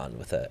mostly be gone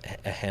with a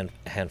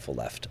handful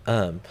left.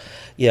 And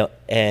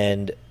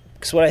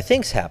because what I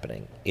think is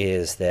happening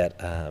is that,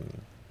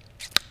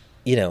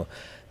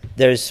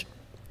 there's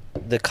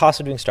the cost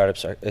of doing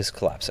startups is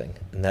collapsing,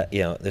 and that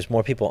there's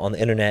more people on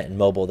the internet and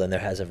mobile than there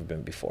has ever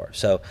been before.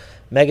 So,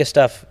 mega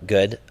stuff,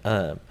 good.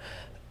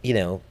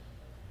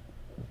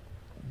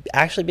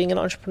 Actually, being an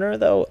entrepreneur,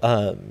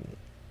 though,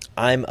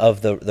 I'm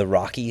of the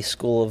Rocky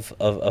school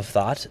of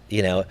thought.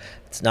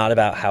 It's not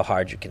about how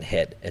hard you can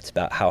hit; it's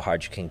about how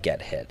hard you can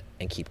get hit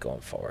and keep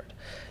going forward.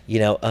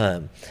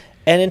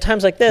 And in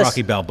times like this,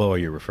 Rocky Balboa,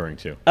 you're referring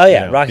to. Oh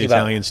yeah, Rocky the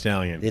Balboa,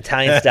 Stallion. The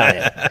Italian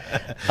Stallion.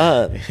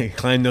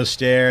 Climb those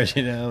stairs,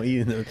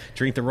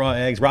 drink the raw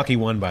eggs. Rocky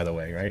 1, by the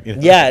way, right?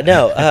 Yeah,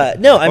 no. I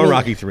mean,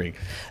 Rocky 3.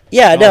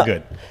 Yeah, it's no. All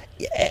good.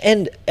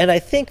 And I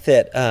think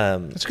that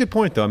that's a good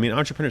point, though. I mean,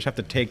 entrepreneurs have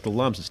to take the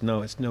lumps. It's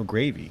no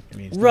gravy. I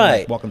mean, it's not right.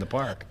 like walk in the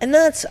park. And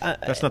that's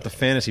not the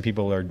fantasy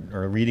people are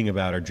reading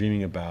about or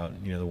dreaming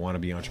about. The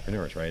wannabe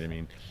entrepreneurs, right? I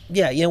mean,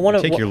 yeah,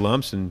 take your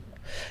lumps and.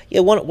 Yeah,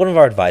 one of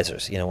our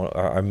advisors,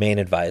 our main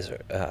advisor,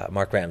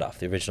 Mark Randolph,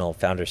 the original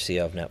founder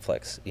CEO of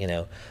Netflix.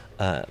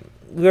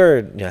 We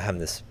were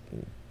having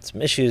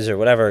some issues or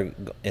whatever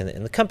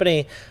in the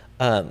company,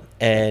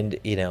 and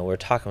we're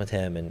talking with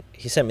him, and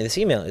he sent me this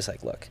email. He's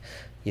like, look,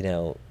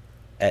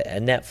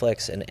 at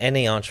Netflix and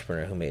any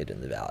entrepreneur who made it in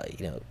the Valley,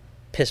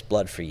 pissed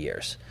blood for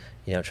years,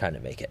 trying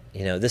to make it.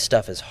 This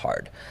stuff is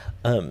hard.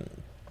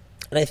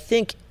 And I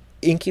think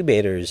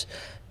incubators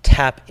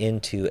tap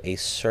into a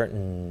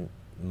certain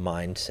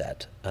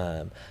mindset.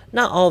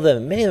 Not all of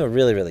them, many of them are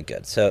really, really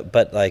good. So,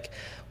 but like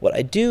what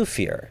I do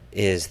fear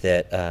is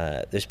that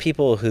there's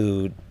people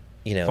who,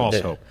 false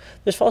hope.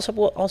 There's false hope.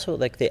 Well, also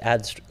like they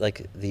add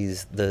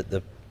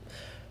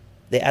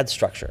they add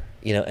structure,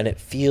 and it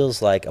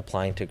feels like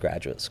applying to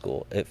graduate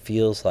school. It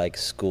feels like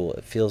school.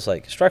 It feels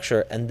like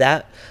structure, and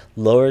that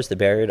lowers the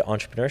barrier to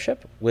entrepreneurship,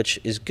 which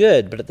is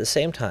good. But at the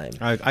same time,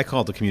 I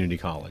call it the community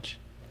college.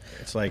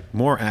 It's like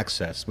more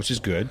access, which is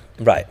good,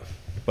 right?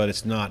 But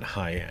it's not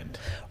high end.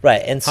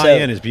 Right, and so high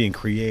end is being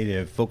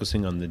creative,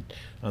 focusing on the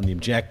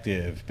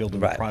objective,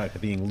 building a product,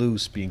 being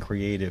loose, being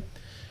creative.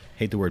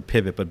 Hate the word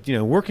pivot, but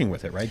working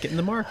with it, right? Getting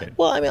the market.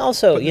 Well, I mean,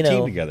 also putting the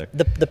team together.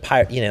 The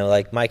pirate,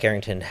 like Mike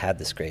Arrington had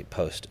this great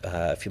post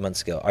a few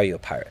months ago. Are you a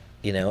pirate?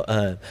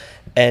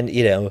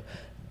 And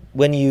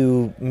when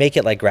you make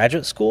it like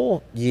graduate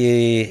school,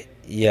 the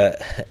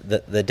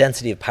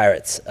density of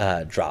pirates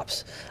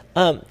drops.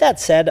 That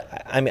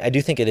said, I mean, I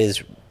do think it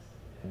is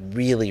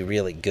really,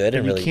 really good,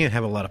 and you really can't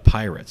have a lot of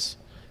pirates.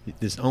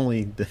 There's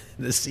only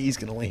the seas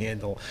can only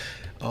handle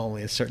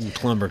only a certain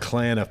clumber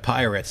clan of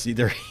pirates.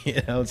 Either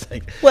it's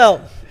like,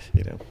 well,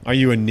 are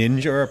you a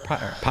ninja or a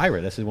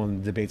pirate? This is one of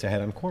the debates I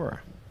had on Quora.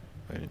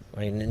 Right?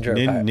 Are you a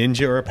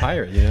ninja or a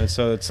pirate?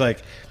 So it's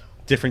like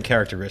different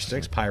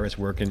characteristics. Pirates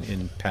work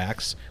in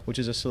packs, which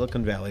is a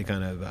Silicon Valley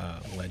kind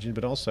of legend,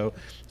 but also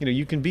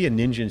you can be a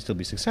ninja and still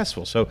be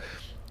successful. So,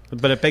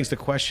 but it begs the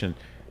question.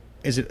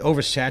 Is it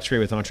oversaturated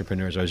with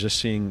entrepreneurs? I was just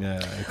seeing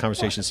a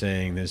conversation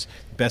saying there's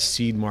best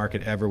seed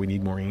market ever. We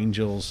need more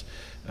angels.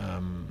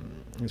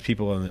 There's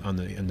people on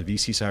the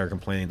VC side are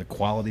complaining the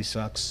quality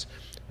sucks.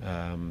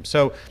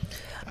 So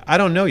I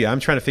don't know yet.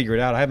 I'm trying to figure it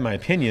out. I have my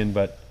opinion,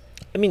 but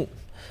I mean,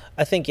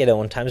 I think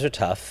when times are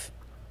tough,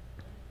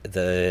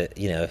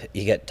 you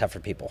get tougher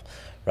people,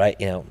 right?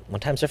 When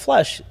times are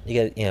flush,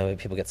 you get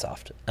people get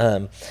soft.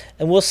 And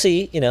we'll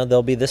see.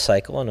 There'll be this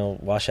cycle, and it'll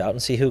wash out,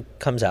 and see who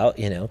comes out.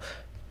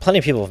 Plenty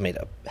of people have made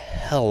a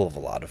hell of a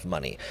lot of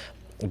money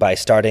by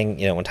starting,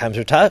 when times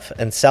are tough,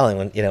 and selling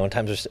when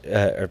times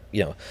are,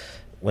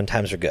 when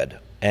times are good,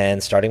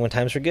 and starting when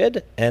times are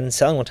good, and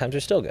selling when times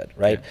are still good,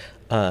 right?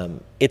 Yeah.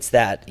 It's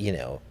that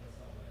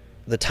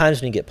the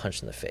times when you get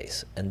punched in the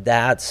face, and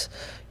that's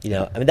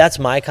that's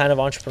my kind of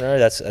entrepreneur.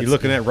 That's you're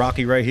looking at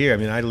Rocky right here. I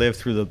mean, I lived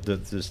through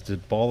the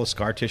ball of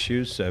scar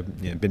tissues.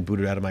 Been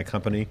booted out of my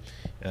company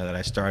that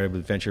I started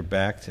with venture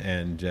backed,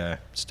 and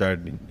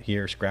started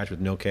here scratch with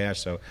no cash.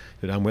 So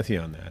I'm with you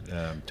on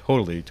that.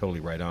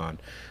 Totally right on.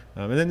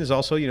 And then there's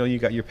also you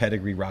got your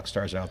pedigree rock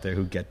stars out there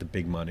who get the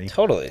big money.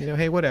 Totally.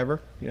 Hey, whatever.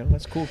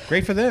 That's cool.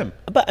 Great for them.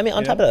 But I mean,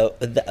 on top of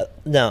that,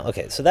 no.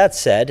 Okay. So that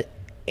said,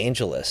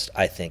 AngelList,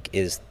 I think,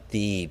 is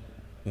the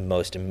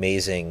most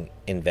amazing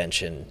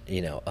invention,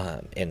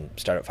 in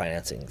startup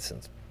financing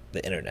since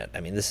the internet. I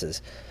mean, this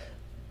is,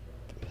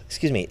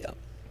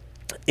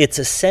 it's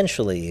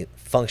essentially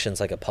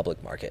functions like a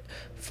public market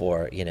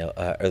for,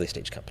 early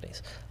stage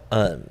companies.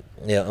 And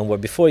where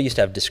before you used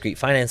to have discrete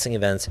financing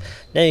events,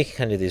 now you can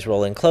kind of do these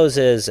rolling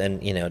closes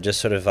and, just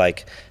sort of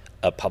like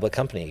a public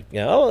company,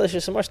 there's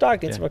just some more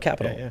stock, need some more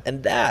capital. Yeah.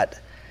 And that,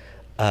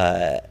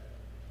 and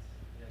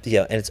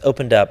it's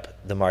opened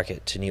up the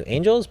market to new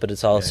angels, but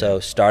it's also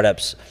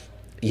startups.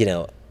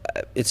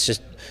 It's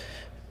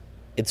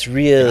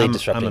really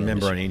disrupting. I'm a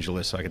member on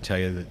AngelList, so I can tell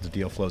you that the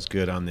deal flow's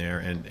good on there.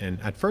 And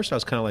at first, I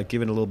was kind of like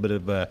giving a little bit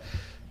of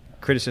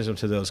criticism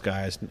to those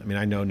guys. I mean,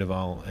 I know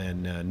Naval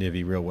and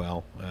Nivi real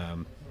well,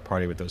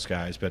 party with those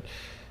guys, but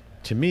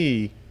to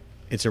me,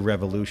 it's a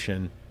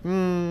revolution,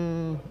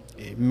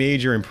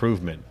 major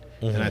improvement.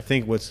 Mm-hmm. And I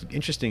think what's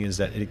interesting is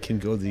that it can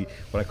go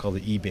what I call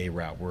the eBay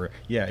route, where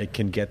it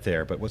can get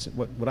there. But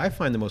what I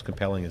find the most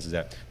compelling is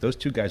that those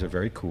two guys are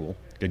very cool,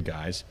 good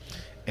guys,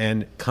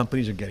 and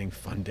companies are getting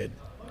funded.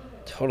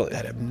 Totally.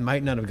 That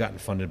might not have gotten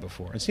funded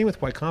before. And same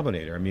with Y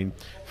Combinator. I mean,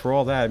 for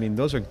all that,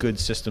 those are good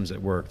systems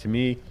that work. To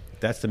me,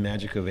 that's the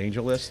magic of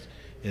AngelList,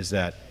 is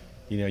that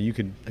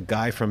a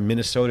guy from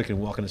Minnesota can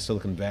walk into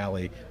Silicon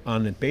Valley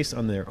based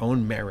on their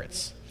own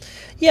merits.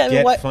 Yeah,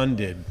 get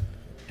funded.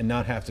 And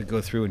not have to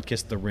go through and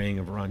kiss the ring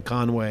of Ron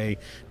Conway.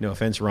 No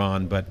offense,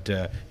 Ron, but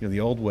the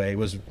old way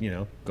was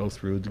go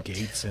through the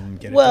gates and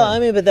get it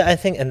done. But I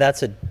think, and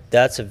that's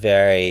a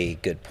very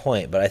good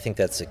point. But I think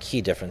that's a key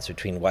difference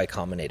between Y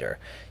Combinator,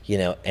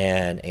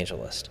 and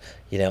AngelList.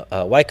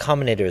 Y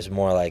Combinator is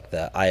more like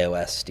the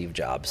iOS Steve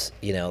Jobs.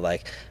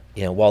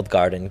 Walled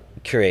garden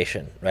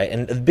curation, right?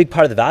 And a big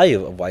part of the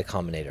value of Y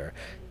Combinator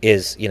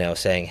is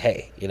saying,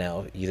 hey,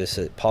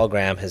 Paul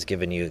Graham has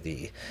given you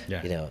the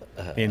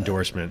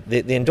endorsement,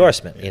 the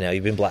endorsement.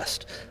 You've been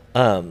blessed.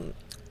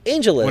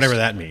 AngelList, whatever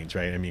that means,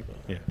 right?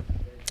 Yeah.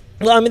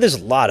 Well, there's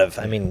a lot of.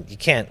 You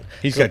can't.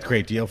 He's got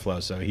great deal flow,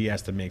 so he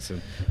has to make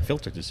some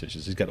filter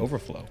decisions. He's got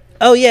overflow.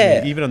 Oh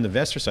yeah. Even on the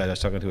investor side, I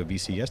was talking to a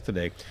VC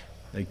yesterday.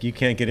 Like you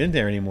can't get in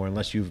there anymore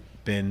unless you've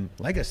been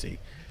legacy.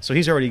 So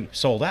he's already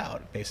sold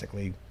out,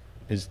 basically,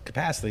 his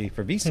capacity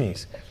for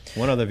VCs.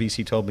 One other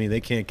VC told me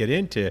they can't get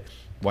into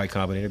Y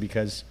Combinator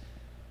because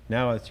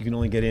Now you can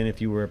only get in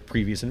if you were a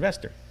previous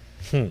investor.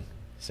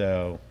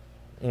 So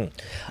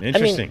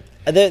interesting.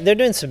 I mean, they're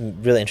doing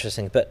some really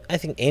interesting, but I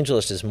think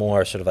AngelList is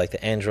more sort of like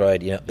the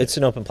Android. It's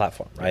an open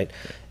platform, right?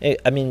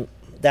 I mean,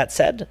 that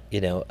said,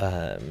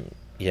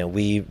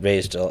 we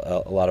raised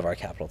a lot of our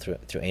capital through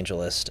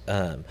AngelList.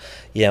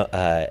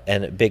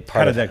 And a big part.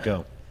 How did that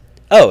go?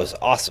 Oh, it was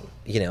awesome.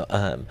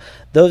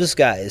 Those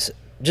guys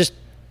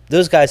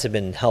have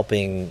been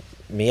helping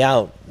me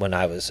out when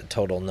I was a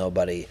total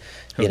nobody.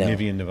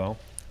 Nivi and Naval?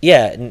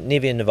 Yeah,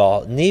 Nivi and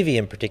Naval. Nivi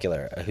in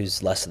particular,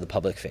 who's less of the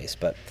public face,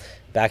 but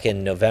back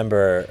in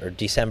November or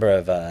December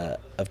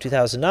of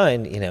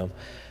 2009,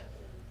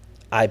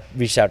 I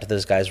reached out to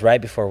those guys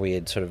right before we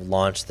had sort of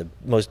launched the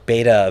most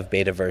beta of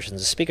beta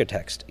versions of speaker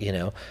text.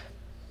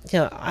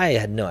 I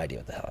had no idea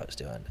what the hell I was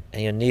doing.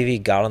 And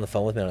Nivi got on the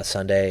phone with me on a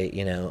Sunday,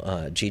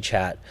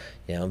 G-chat,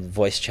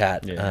 voice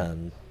chat. Yeah.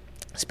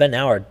 Spent an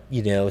hour,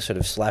 sort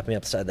of slapping me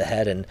up the side of the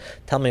head and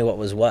telling me what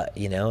was what,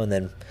 and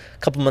then a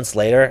couple months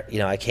later,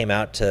 I came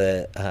out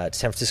to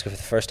San Francisco for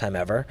the first time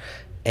ever,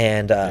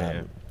 and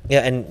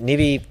and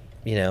Nivi,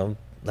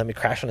 let me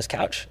crash on his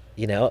couch,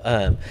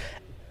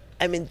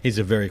 I mean, he's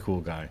a very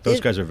cool guy. Those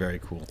guys are very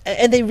cool,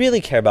 and they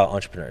really care about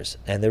entrepreneurs,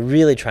 and they're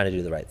really trying to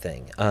do the right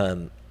thing.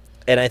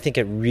 And I think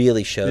it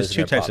really shows. There's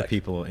two in their types product. of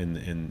people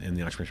in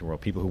the entrepreneurship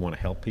world: people who want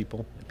to help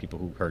people, and people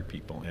who hurt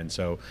people. And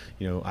so,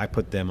 I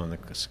put them on the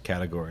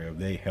category of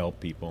they help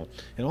people,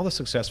 and all the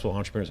successful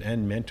entrepreneurs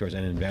and mentors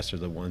and investors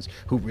are the ones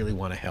who really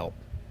want to help.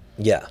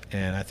 Yeah,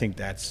 and I think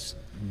that's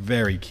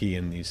very key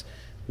in these,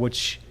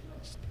 which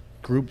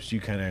groups you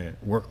kind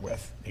of work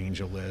with,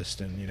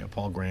 AngelList and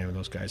Paul Graham and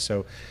those guys.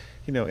 So,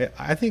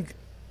 I think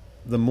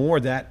the more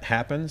that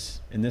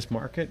happens in this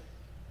market,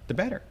 the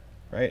better.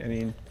 Right? I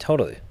mean,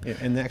 totally.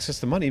 And the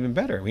access to money, even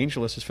better.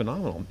 AngelList is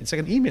phenomenal. It's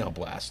like an email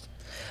blast.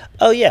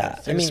 Oh, yeah.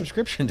 It's like a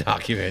subscription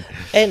document.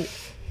 And,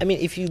 I mean,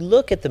 if you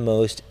look at the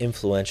most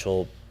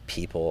influential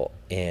people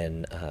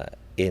in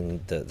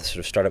the sort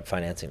of startup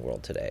financing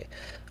world today,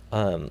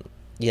 I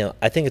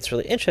think it's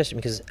really interesting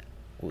because,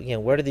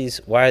 why do these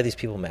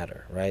people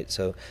matter, right?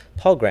 So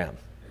Paul Graham,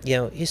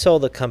 he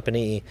sold a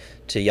company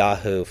to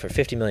Yahoo for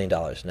 $50 million in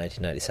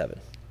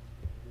 1997.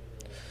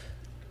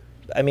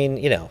 I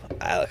mean,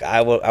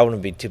 I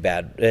wouldn't be too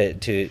bad,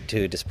 too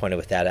disappointed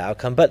with that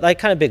outcome, but like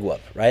kind of big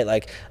whoop, right?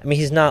 Like, I mean,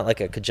 he's not like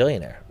a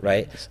cajillionaire,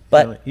 right?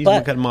 But he's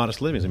got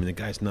modest livings. I mean, the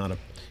guy's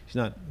he's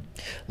not.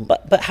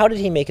 But how did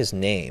he make his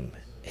name?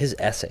 His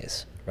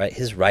essays, right?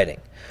 His writing,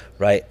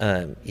 right?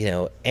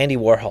 Andy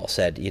Warhol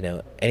said,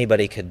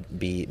 anybody could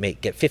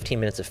get 15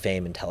 minutes of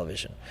fame in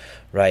television,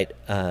 right?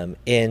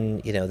 In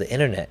the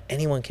internet,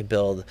 anyone can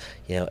build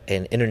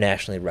an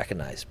internationally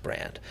recognized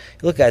brand.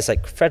 You look at guys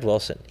like Fred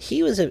Wilson.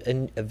 He was a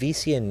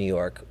VC in New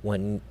York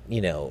when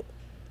New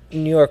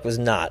York was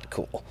not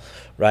cool,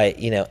 right?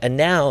 And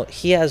now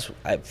he has,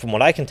 from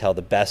what I can tell,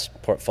 the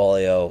best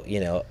portfolio.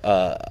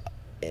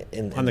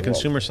 On the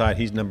consumer side,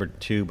 he's number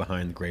 2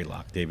 behind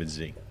Greylock, David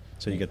Z.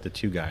 So you get the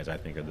two guys I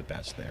think are the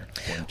best there.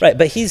 Right,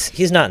 but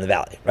he's not in the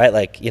Valley, right?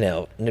 Like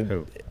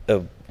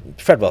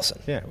Fred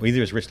Wilson. Yeah, well,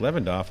 either is Rich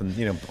Levendoff,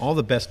 and all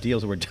the best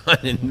deals that were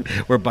done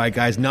were by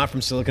guys not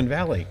from Silicon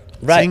Valley.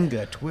 Right.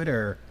 Zynga,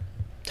 Twitter.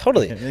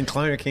 Totally. And then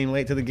Kleiner came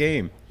late to the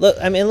game. Look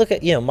at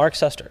Mark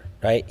Suster,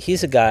 right?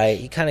 He's a guy.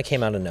 He kind of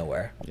came out of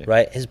nowhere,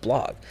 right? His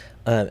blog,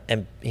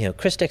 and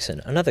Chris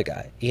Dixon, another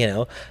guy.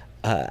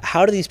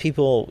 How do these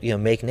people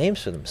make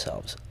names for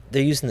themselves?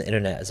 They're using the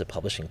internet as a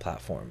publishing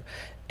platform,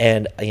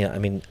 and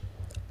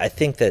I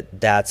think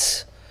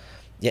that's.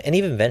 Yeah, and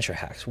even Venture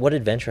Hacks. What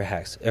did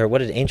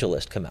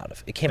AngelList come out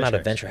of? It came out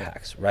of Venture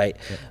Hacks, right?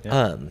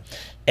 Yeah.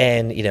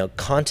 And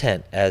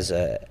content as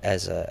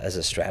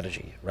a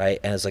strategy, right?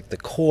 And as like the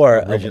core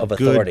of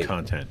authority.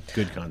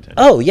 Good content.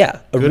 Oh yeah,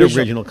 good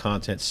original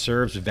content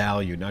serves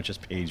value, not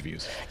just page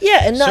views. Yeah,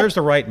 and serves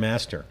the right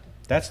master.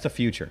 That's the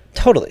future.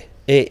 Totally.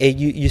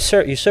 You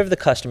serve the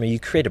customer. You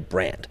create a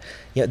brand.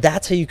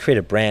 That's how you create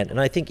a brand.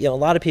 And I think a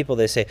lot of people,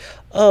 they say,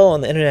 oh,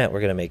 on the internet we're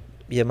going to make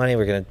money,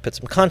 we're going to put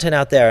some content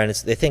out there, and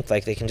they think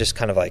like they can just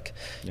kind of like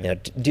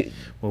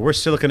Well, we're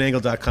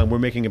SiliconAngle.com. We're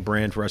making a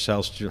brand for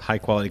ourselves through high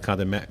quality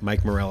content.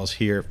 Mike Mireless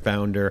here,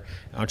 founder,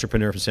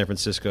 entrepreneur from San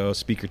Francisco,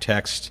 speaker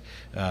text.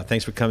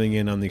 Thanks for coming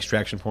in on the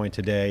Extraction Point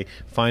today.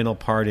 Final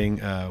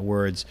parting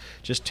words.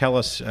 Just tell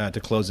us to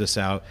close this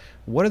out.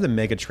 What are the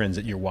mega trends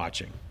that you're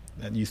watching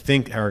that you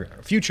think are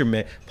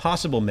future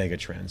possible mega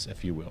trends,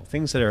 if you will?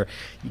 Things that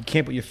you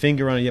can't put your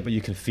finger on it yet, but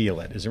you can feel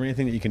it. Is there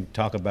anything that you can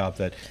talk about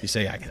that you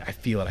say, I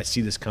feel it, I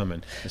see this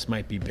coming, this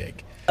might be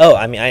big? Oh,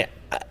 I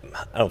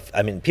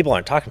mean, people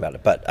aren't talking about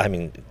it, but I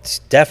mean, it's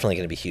definitely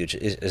going to be huge.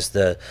 Is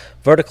the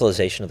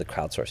verticalization of the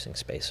crowdsourcing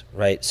space,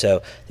 right?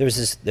 So there's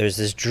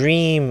this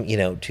dream,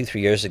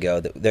 2-3 years ago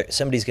that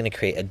somebody's going to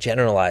create a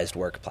generalized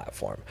work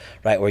platform,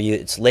 right? Where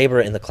it's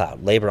labor in the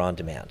cloud, labor on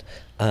demand.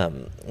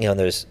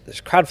 There's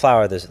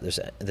Crowdflower,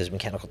 there's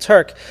Mechanical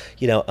Turk,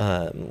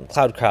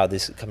 CloudCrowd,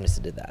 these companies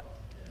that did that.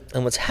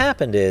 And what's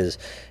happened is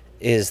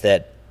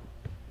that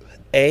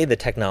the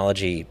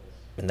technology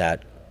in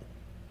that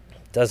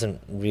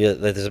doesn't really,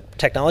 there's a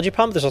technology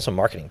problem, there's also a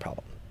marketing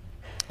problem.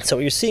 So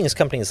what you're seeing is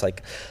companies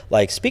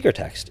like Speaker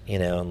Text,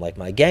 and like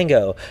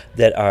MyGango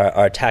that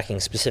are attacking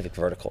specific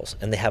verticals,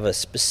 and they have a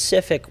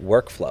specific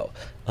workflow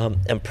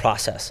and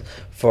process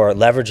for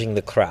leveraging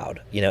the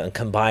crowd, and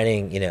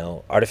combining,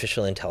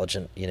 artificially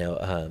intelligent,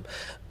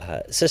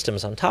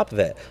 systems on top of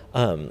it.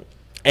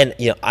 And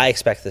I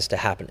expect this to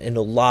happen in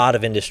a lot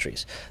of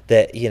industries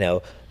that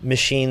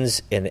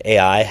machines and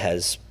AI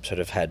has sort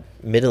of had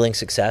middling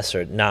success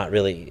or not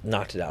really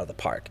knocked it out of the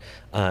park.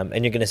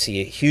 And you're going to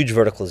see a huge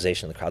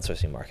verticalization in the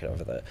crowdsourcing market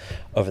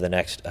over the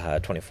next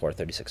 24 to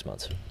 36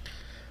 months.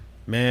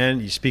 Man,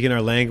 you're speaking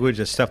our language.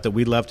 That's stuff that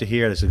we love to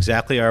hear. That's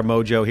exactly our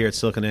mojo here at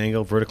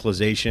SiliconAngle.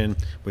 Verticalization.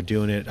 We're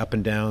doing it up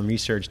and down.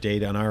 Research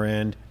data on our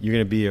end. You're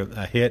going to be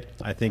a hit.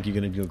 I think you're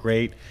going to do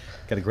great.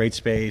 Got a great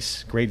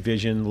space, great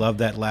vision. Love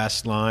that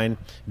last line.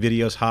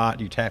 Video's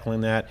hot. You're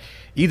tackling that.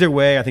 Either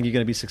way, I think you're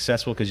going to be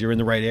successful because you're in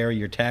the right area.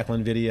 You're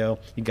tackling video.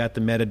 You got the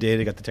metadata,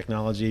 you got the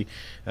technology.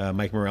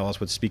 Mike Mireless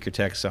with Speaker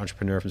Text,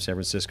 entrepreneur from San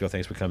Francisco.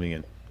 Thanks for coming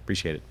in.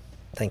 Appreciate it.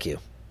 Thank you.